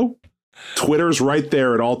 And, Twitter's right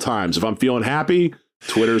there at all times. If I'm feeling happy,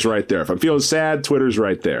 Twitter's right there. If I'm feeling sad, Twitter's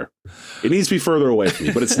right there. It needs to be further away from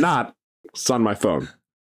me, but it's not. It's on my phone.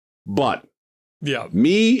 But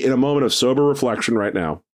me, in a moment of sober reflection right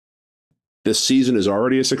now, this season is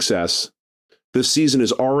already a success. This season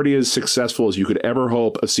is already as successful as you could ever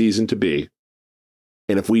hope a season to be.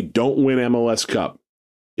 And if we don't win MLS Cup,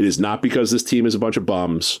 it is not because this team is a bunch of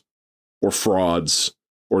bums or frauds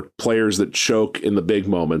or players that choke in the big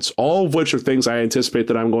moments, all of which are things I anticipate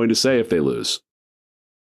that I'm going to say if they lose.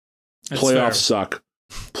 That's Playoffs fair. Suck.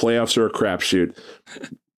 Playoffs are a crapshoot.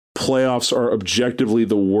 Playoffs are objectively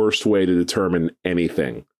the worst way to determine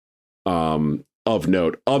anything of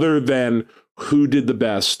note, other than who did the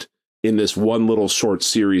best in this one little short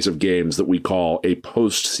series of games that we call a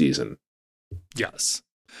postseason. Yes.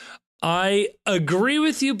 I agree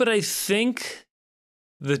with you, but I think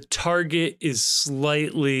the target is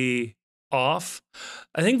slightly off.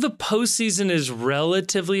 I think the postseason is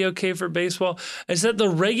relatively okay for baseball. It's that the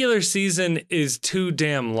regular season is too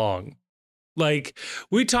damn long. Like,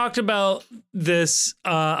 we talked about this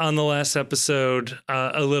on the last episode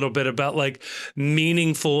a little bit about like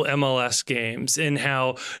meaningful MLS games and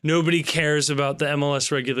how nobody cares about the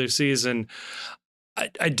MLS regular season.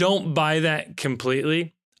 I don't buy that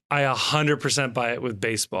completely. I 100% buy it with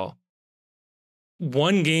baseball.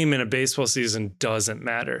 One game in a baseball season doesn't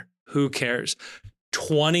matter. Who cares?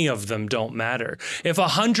 20 of them don't matter. If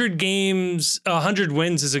 100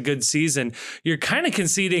 wins is a good season, you're kind of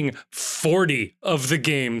conceding 40 of the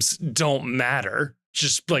games don't matter.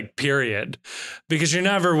 Just like period, because you're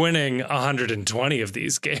never winning 120 of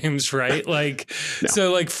these games, right? Like, no.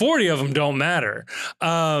 So like 40 of them don't matter.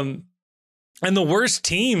 And the worst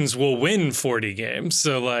teams will win 40 games.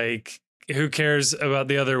 So like, who cares about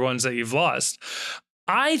the other ones that you've lost?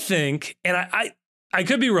 I think, and I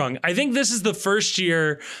could be wrong. I think this is the first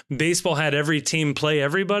year baseball had every team play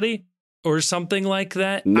everybody or something like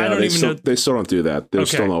that. No, I don't even know. They still don't do that. They're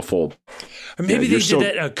still no full. Or maybe they did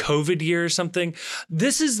that a COVID year or something.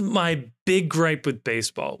 This is my big gripe with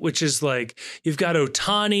baseball, which is like you've got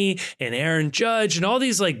Ohtani and Aaron Judge and all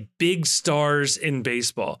these like big stars in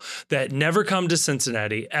baseball that never come to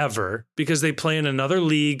Cincinnati ever because they play in another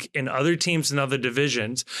league and other teams in other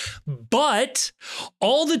divisions. But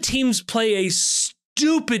all the teams play a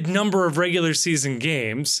stupid number of regular season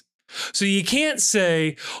games. So you can't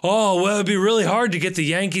say, oh, well, it'd be really hard to get the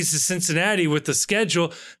Yankees to Cincinnati with the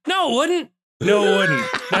schedule. No, it wouldn't. No, it wouldn't.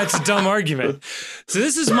 That's a dumb argument. So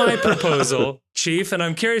this is my proposal, Chief, and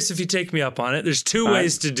I'm curious if you take me up on it. There's two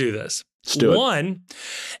ways to do this. Let's do it. One,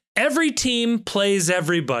 every team plays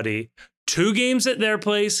everybody. 2 games at their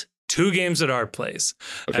place, 2 games at our place.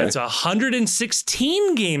 Okay. That's a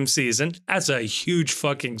 116 game season. That's a huge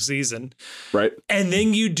fucking season. Right. And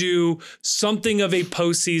then you do something of a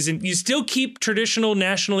postseason. You still keep traditional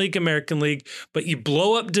National League, American League, but you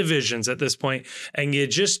blow up divisions at this point and you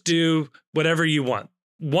just do whatever you want.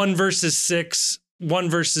 1 versus 6, 1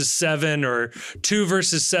 versus 7, or 2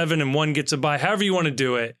 versus 7 and 1 gets a bye. However you want to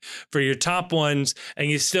do it for your top ones. And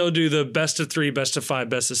you still do the best of 3, best of 5,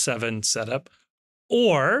 best of 7 setup.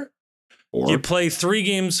 Or you play 3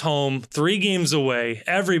 games home, 3 games away,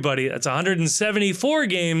 everybody. That's 174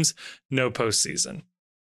 games, no postseason.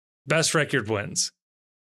 Best record wins.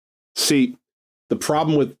 See, the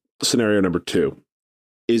problem with scenario number 2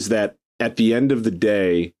 is that at the end of the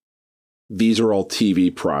day, these are all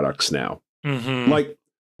TV products now. Mm-hmm. Like,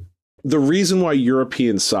 the reason why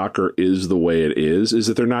European soccer is the way it is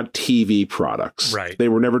that they're not TV products. Right. They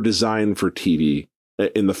were never designed for TV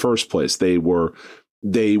in the first place.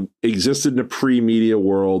 They existed in a pre-media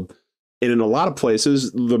world. And in a lot of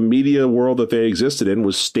places, the media world that they existed in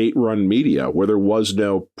was state-run media where there was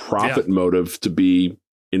no profit motive to be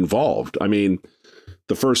involved. I mean,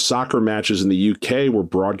 The first soccer matches in the UK were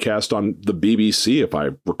broadcast on the BBC, if I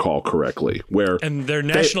recall correctly, and their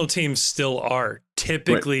national teams still are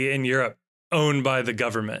typically in Europe owned by the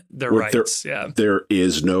government, their rights. There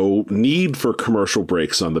is no need for commercial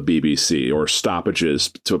breaks on the BBC or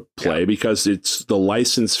stoppages to play because it's the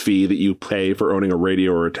license fee that you pay for owning a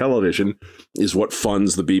radio or a television is what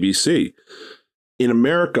funds the BBC. In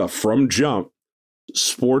America, from jump,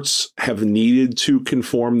 sports have needed to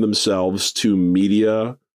conform themselves to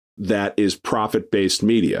media that is profit-based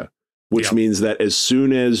media, which means that as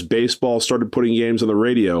soon as baseball started putting games on the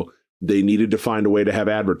radio, they needed to find a way to have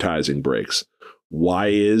advertising breaks. Why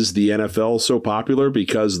is the NFL so popular?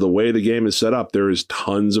 Because the way the game is set up, there is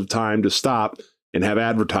tons of time to stop and have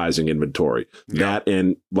advertising inventory. That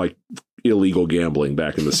and like illegal gambling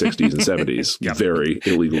back in the 60s and 70s. Very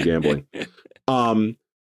illegal gambling.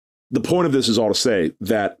 The point of this is all to say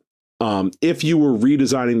that if you were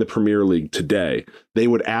redesigning the Premier League today, they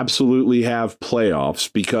would absolutely have playoffs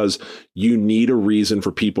because you need a reason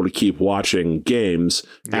for people to keep watching games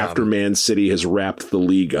after Man City has wrapped the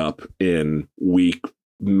league up in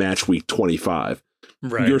match week 25.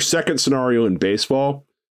 Right. Your second scenario in baseball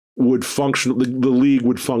would function. The league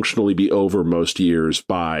would functionally be over most years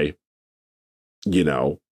by,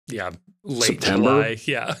 late September.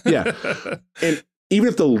 July. And even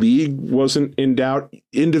if the league wasn't in doubt,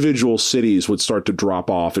 individual cities would start to drop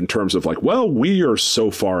off in terms of like, well, we are so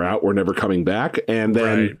far out, we're never coming back. And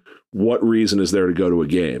then what reason is there to go to a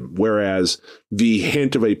game? Whereas the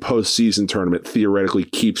hint of a postseason tournament theoretically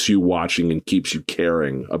keeps you watching and keeps you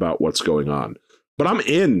caring about what's going on. But I'm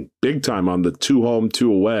in big time on the 2 home, 2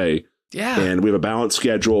 away. Yeah. And we have a balanced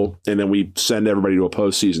schedule. And then we send everybody to a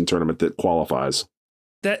postseason tournament that qualifies.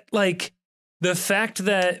 The fact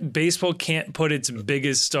that baseball can't put its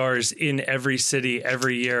biggest stars in every city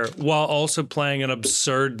every year while also playing an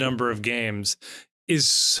absurd number of games is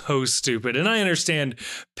so stupid. And I understand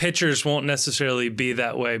pitchers won't necessarily be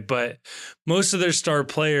that way, but most of their star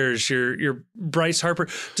players, your Bryce Harper,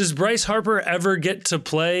 does Bryce Harper ever get to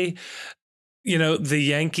play the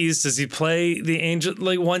Yankees? Does he play the Angels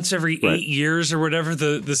like once every 8 years or whatever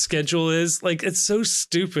the schedule is? Like, it's so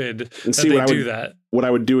stupid that they do that. What I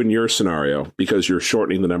would do in your scenario, because you're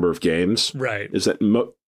shortening the number of games, is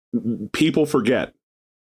that people forget.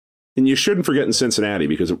 And you shouldn't forget in Cincinnati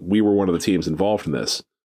because we were one of the teams involved in this.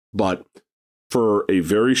 But for a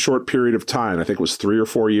very short period of time, I think it was 3 or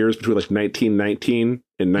 4 years between like 1919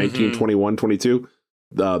 and 1921-22,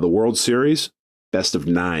 the World Series, best of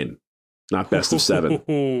 9. Not best of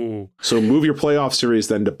 7. So move your playoff series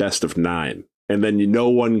then to best of 9. And then no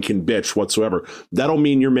one can bitch whatsoever. That'll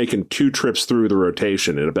mean you're making 2 trips through the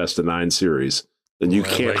rotation in a best of 9 series. And you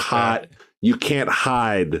can't hide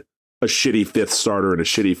a shitty 5th starter and a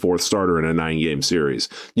shitty 4th starter in a 9-game series.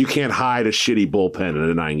 You can't hide a shitty bullpen in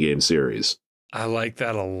a 9-game series. I like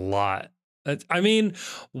that a lot. I mean,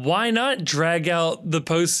 why not drag out the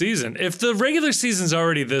postseason? If the regular season's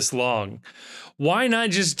already this long, why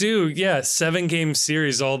not just do 7-game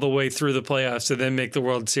series all the way through the playoffs and then make the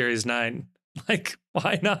World Series 9? Like,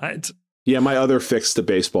 why not? Yeah, my other fix to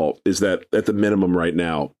baseball is that at the minimum right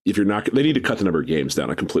now, if you're not, they need to cut the number of games down.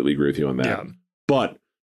 I completely agree with you on that. Yeah. But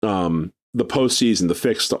the postseason, the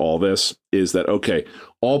fix to all this is that, okay,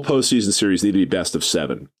 all postseason series need to be best of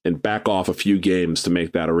 7 and back off a few games to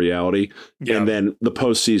make that a reality. Yeah. And then the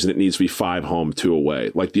postseason, it needs to be 5 home, 2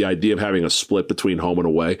 away. Like the idea of having a split between home and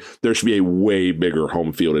away, there should be a way bigger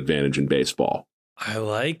home field advantage in baseball. I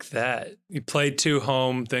like that. You play 2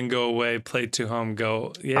 home, then go away, play 2 home,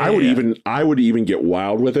 go. Yeah, I would even get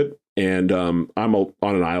wild with it. And I'm on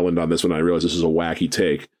an island on this one. I realize this is a wacky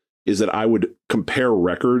take. Is that I would compare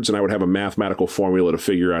records and I would have a mathematical formula to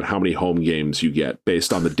figure out how many home games you get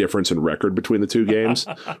based on the difference in record between the 2 games.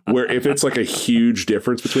 Where if it's like a huge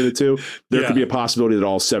difference between the 2, there could be a possibility that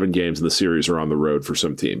all 7 games in the series are on the road for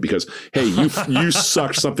some team because, hey, you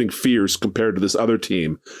suck something fierce compared to this other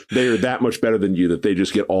team. They are that much better than you that they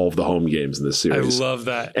just get all of the home games in this series. I love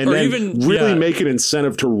that. And then really make an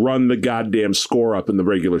incentive to run the goddamn score up in the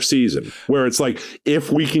regular season where it's like, if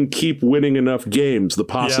we can keep winning enough games, the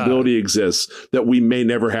possibility exists that we may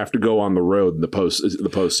never have to go on the road in the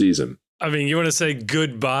postseason. I mean, you want to say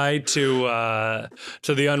goodbye to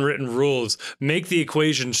the unwritten rules. Make the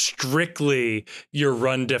equation strictly your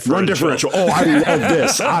run differential. Run differential. Oh, I love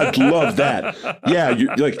this. I'd love that. Yeah,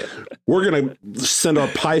 we're going to send our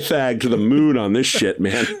Pythag to the moon on this shit,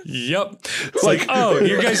 man. Yep. It's like, oh,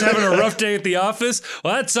 you guys having a rough day at the office?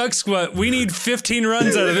 Well, that sucks, but we need 15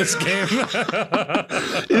 runs out of this game.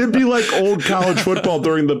 It'd be like old college football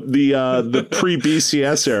during the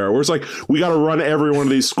pre-BCS era, where it's like, we got to run every one of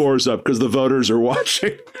these scores up because the voters are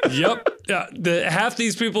watching. Yep. half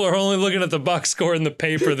these people are only looking at the box score in the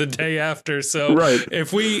paper the day after. So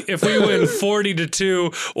if we win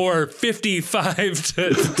 40-2 or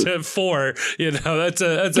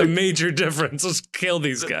 55-4, that's a major difference. Let's kill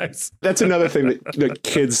these guys. That's another thing that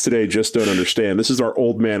kids today just don't understand. This is our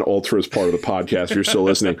old man ultras part of the podcast. If you're still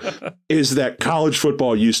listening, is that college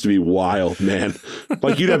football used to be wild, man.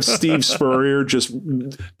 Like you'd have Steve Spurrier just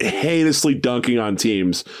heinously dunking on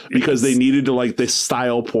teams because they needed to the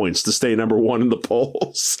style points to stay number one in the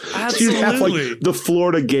polls. Absolutely. You'd have the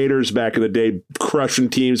Florida Gators back in the day crushing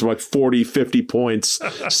teams by 40, 50 points,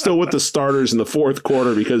 still with the starters in the fourth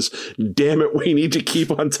quarter because, damn it, we need to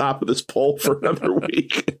keep on top of this poll for another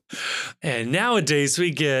week. And nowadays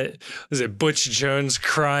we get, Butch Jones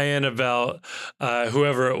crying about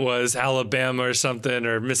whoever it was, Alabama or something,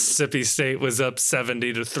 or Mississippi State was up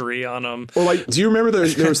 70-3 on them. Or do you remember there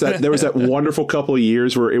was that wonderful couple of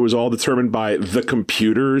years where it was all determined by the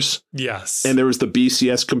computers? Yes. And there was the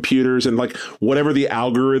BCS computers and whatever the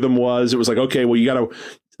algorithm was, it was okay, well,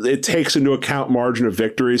 it takes into account margin of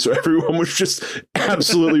victory. So everyone was just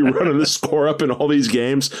absolutely running the score up in all these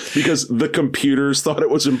games because the computers thought it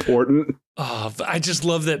was important. Oh, I just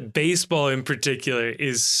love that baseball in particular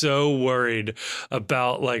is so worried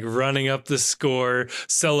about running up the score,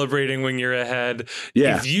 celebrating when you're ahead.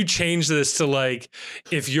 Yeah. If you change this to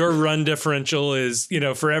if your run differential is,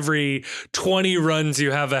 for every 20 runs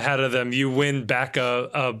you have ahead of them, you win back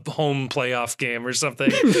a home playoff game or something.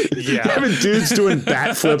 Yeah. Having dudes doing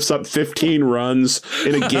bat flips up 15 runs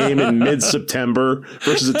in a game in mid-September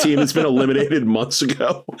versus a team that's been eliminated months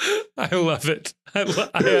ago. I love it. I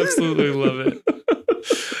absolutely love it.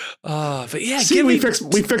 But yeah, see, we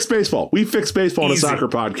fixed baseball. We fixed baseball on a soccer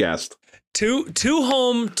podcast. Two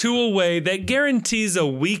home, two away. That guarantees a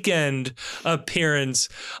weekend appearance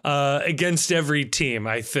against every team,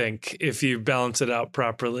 I think, if you balance it out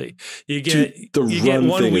properly. You get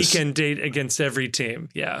one weekend date against every team.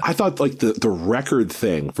 Yeah. I thought the record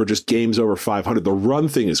thing for just games over 500, the run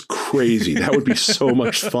thing is crazy. That would be so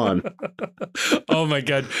much fun. Oh my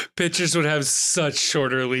God. Pitchers would have such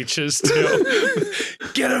shorter leashes too.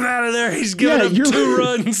 Get him out of there. He's giving up 2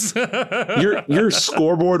 runs. Your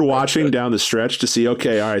scoreboard watching down the stretch to see,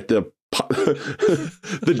 okay, all right, the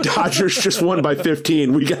Dodgers just won by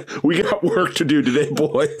 15. We got work to do today,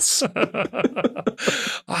 boys.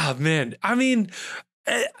 Oh man. I mean,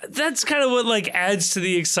 that's kind of what adds to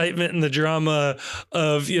the excitement and the drama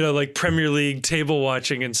of, Premier League table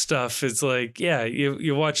watching and stuff. It's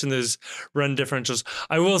you're watching those run differentials.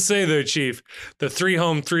 I will say though, Chief, the 3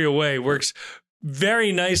 home, 3 away works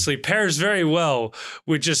very nicely, pairs very well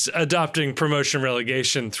with just adopting promotion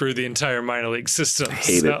relegation through the entire minor league system. I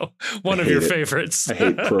hate it. One of your favorites. I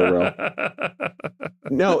hate pro-rel.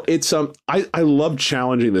 No, it's I love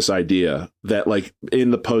challenging this idea that in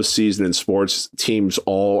the postseason in sports, teams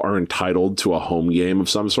all are entitled to a home game of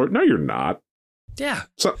some sort. No, you're not. Yeah.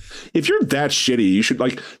 So if you're that shitty, you should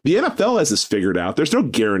the NFL has this figured out. There's no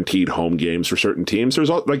guaranteed home games for certain teams. There's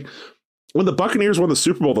all when the Buccaneers won the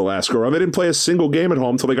Super Bowl the last go around, they didn't play a single game at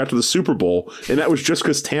home until they got to the Super Bowl. And that was just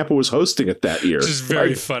because Tampa was hosting it that year. Which is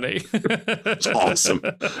very funny. It's awesome.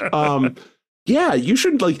 Yeah, you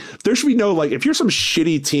should there should be no if you're some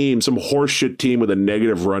shitty team, some horseshit team with a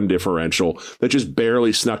negative run differential that just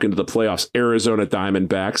barely snuck into the playoffs, Arizona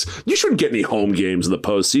Diamondbacks, you shouldn't get any home games in the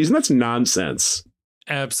postseason. That's nonsense.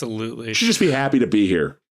 Absolutely. You should just be happy to be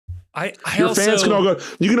here. Your fans can all go.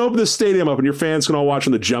 You can open the stadium up and your fans can all watch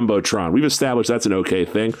on the Jumbotron. We've established that's an okay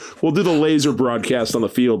thing. We'll do the laser broadcast on the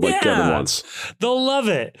field Kevin wants. They'll love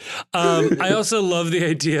it. I also love the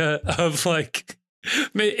idea of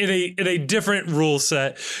in a different rule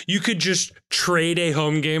set, you could just trade a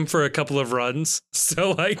home game for a couple of runs.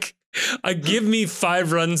 So give me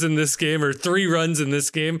 5 runs in this game or 3 runs in this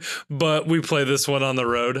game, but we play this one on the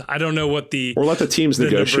road. I don't know what or let the teams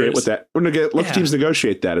negotiate with that. Or let the teams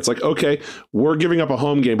negotiate that. It's okay, we're giving up a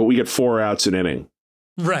home game, but we get 4 outs an inning.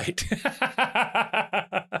 Right.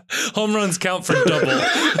 Home runs count for double.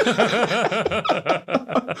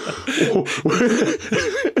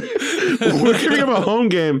 We're giving him a home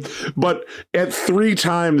game, but at 3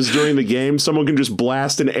 times during the game, someone can just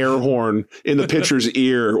blast an air horn in the pitcher's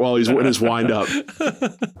ear while he's in his windup.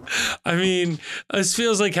 I mean, this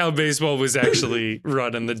feels like how baseball was actually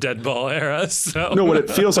run in the dead ball era. So no, what it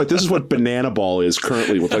feels like, this is what banana ball is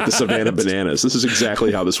currently with the Savannah Bananas. This is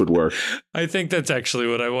exactly how this would work. I think that's actually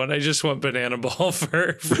what I want. I just want banana ball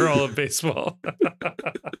for all of baseball.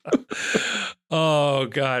 Oh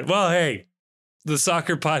God. Well, hey, the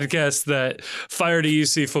soccer podcast that fired a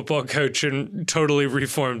UC football coach and totally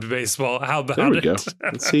reformed baseball. How about it? There we go.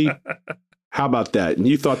 Let's see. How about that? And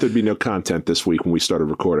you thought there'd be no content this week when we started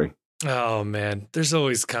recording. Oh, man. There's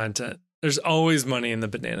always content. There's always money in the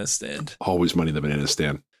banana stand. Always money in the banana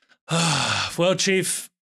stand. Well, Chief,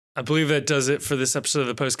 I believe that does it for this episode of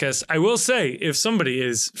the Postcast. I will say, if somebody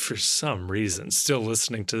is, for some reason, still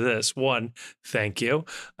listening to this, 1, thank you.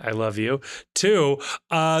 I love you. 2,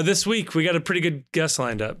 this week we got a pretty good guest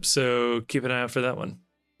lined up, so keep an eye out for that one.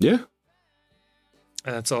 Yeah.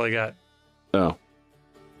 And that's all I got. Oh.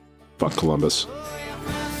 Fuck Columbus.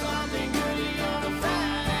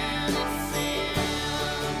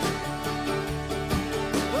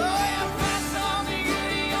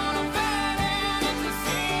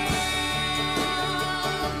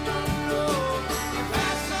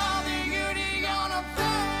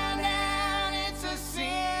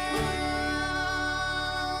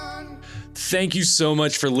 Thank you so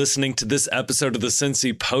much for listening to this episode of the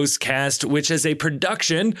Cincy Postcast, which is a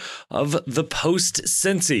production of The Post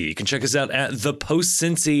Cincy. You can check us out at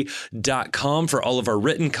thepostcincy.com for all of our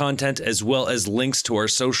written content, as well as links to our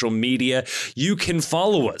social media. You can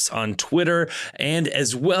follow us on Twitter, and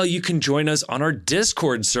as well, you can join us on our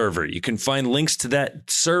Discord server. You can find links to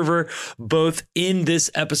that server both in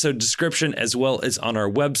this episode description as well as on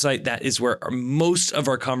our website. That is where most of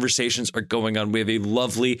our conversations are going on. We have a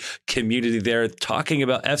lovely community there talking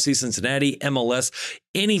about FC Cincinnati, MLS,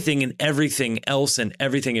 anything and everything else and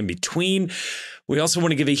everything in between. We also want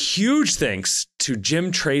to give a huge thanks to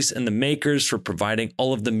Jim Trace and the Makers for providing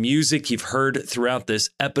all of the music you've heard throughout this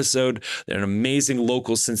episode. They're an amazing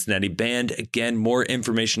local Cincinnati band. Again, more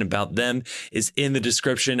information about them is in the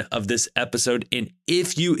description of this episode. And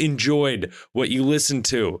if you enjoyed what you listened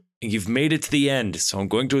to, and you've made it to the end, so I'm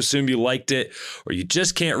going to assume you liked it, or you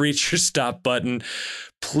just can't reach your stop button,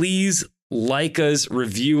 please like us,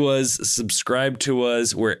 review us, subscribe to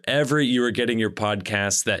us wherever you are getting your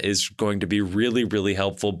podcasts. That is going to be really, really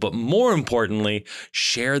helpful. But more importantly,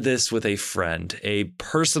 share this with a friend. A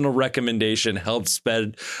personal recommendation helps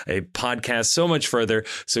spread a podcast so much further.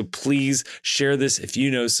 So please share this if you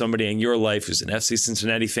know somebody in your life who's an FC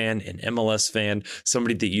Cincinnati fan, an MLS fan,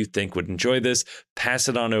 somebody that you think would enjoy this. Pass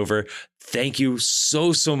it on over. Thank you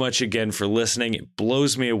so much again for listening. It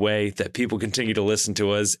blows me away that people continue to listen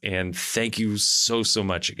to us. And thank you so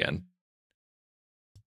much again.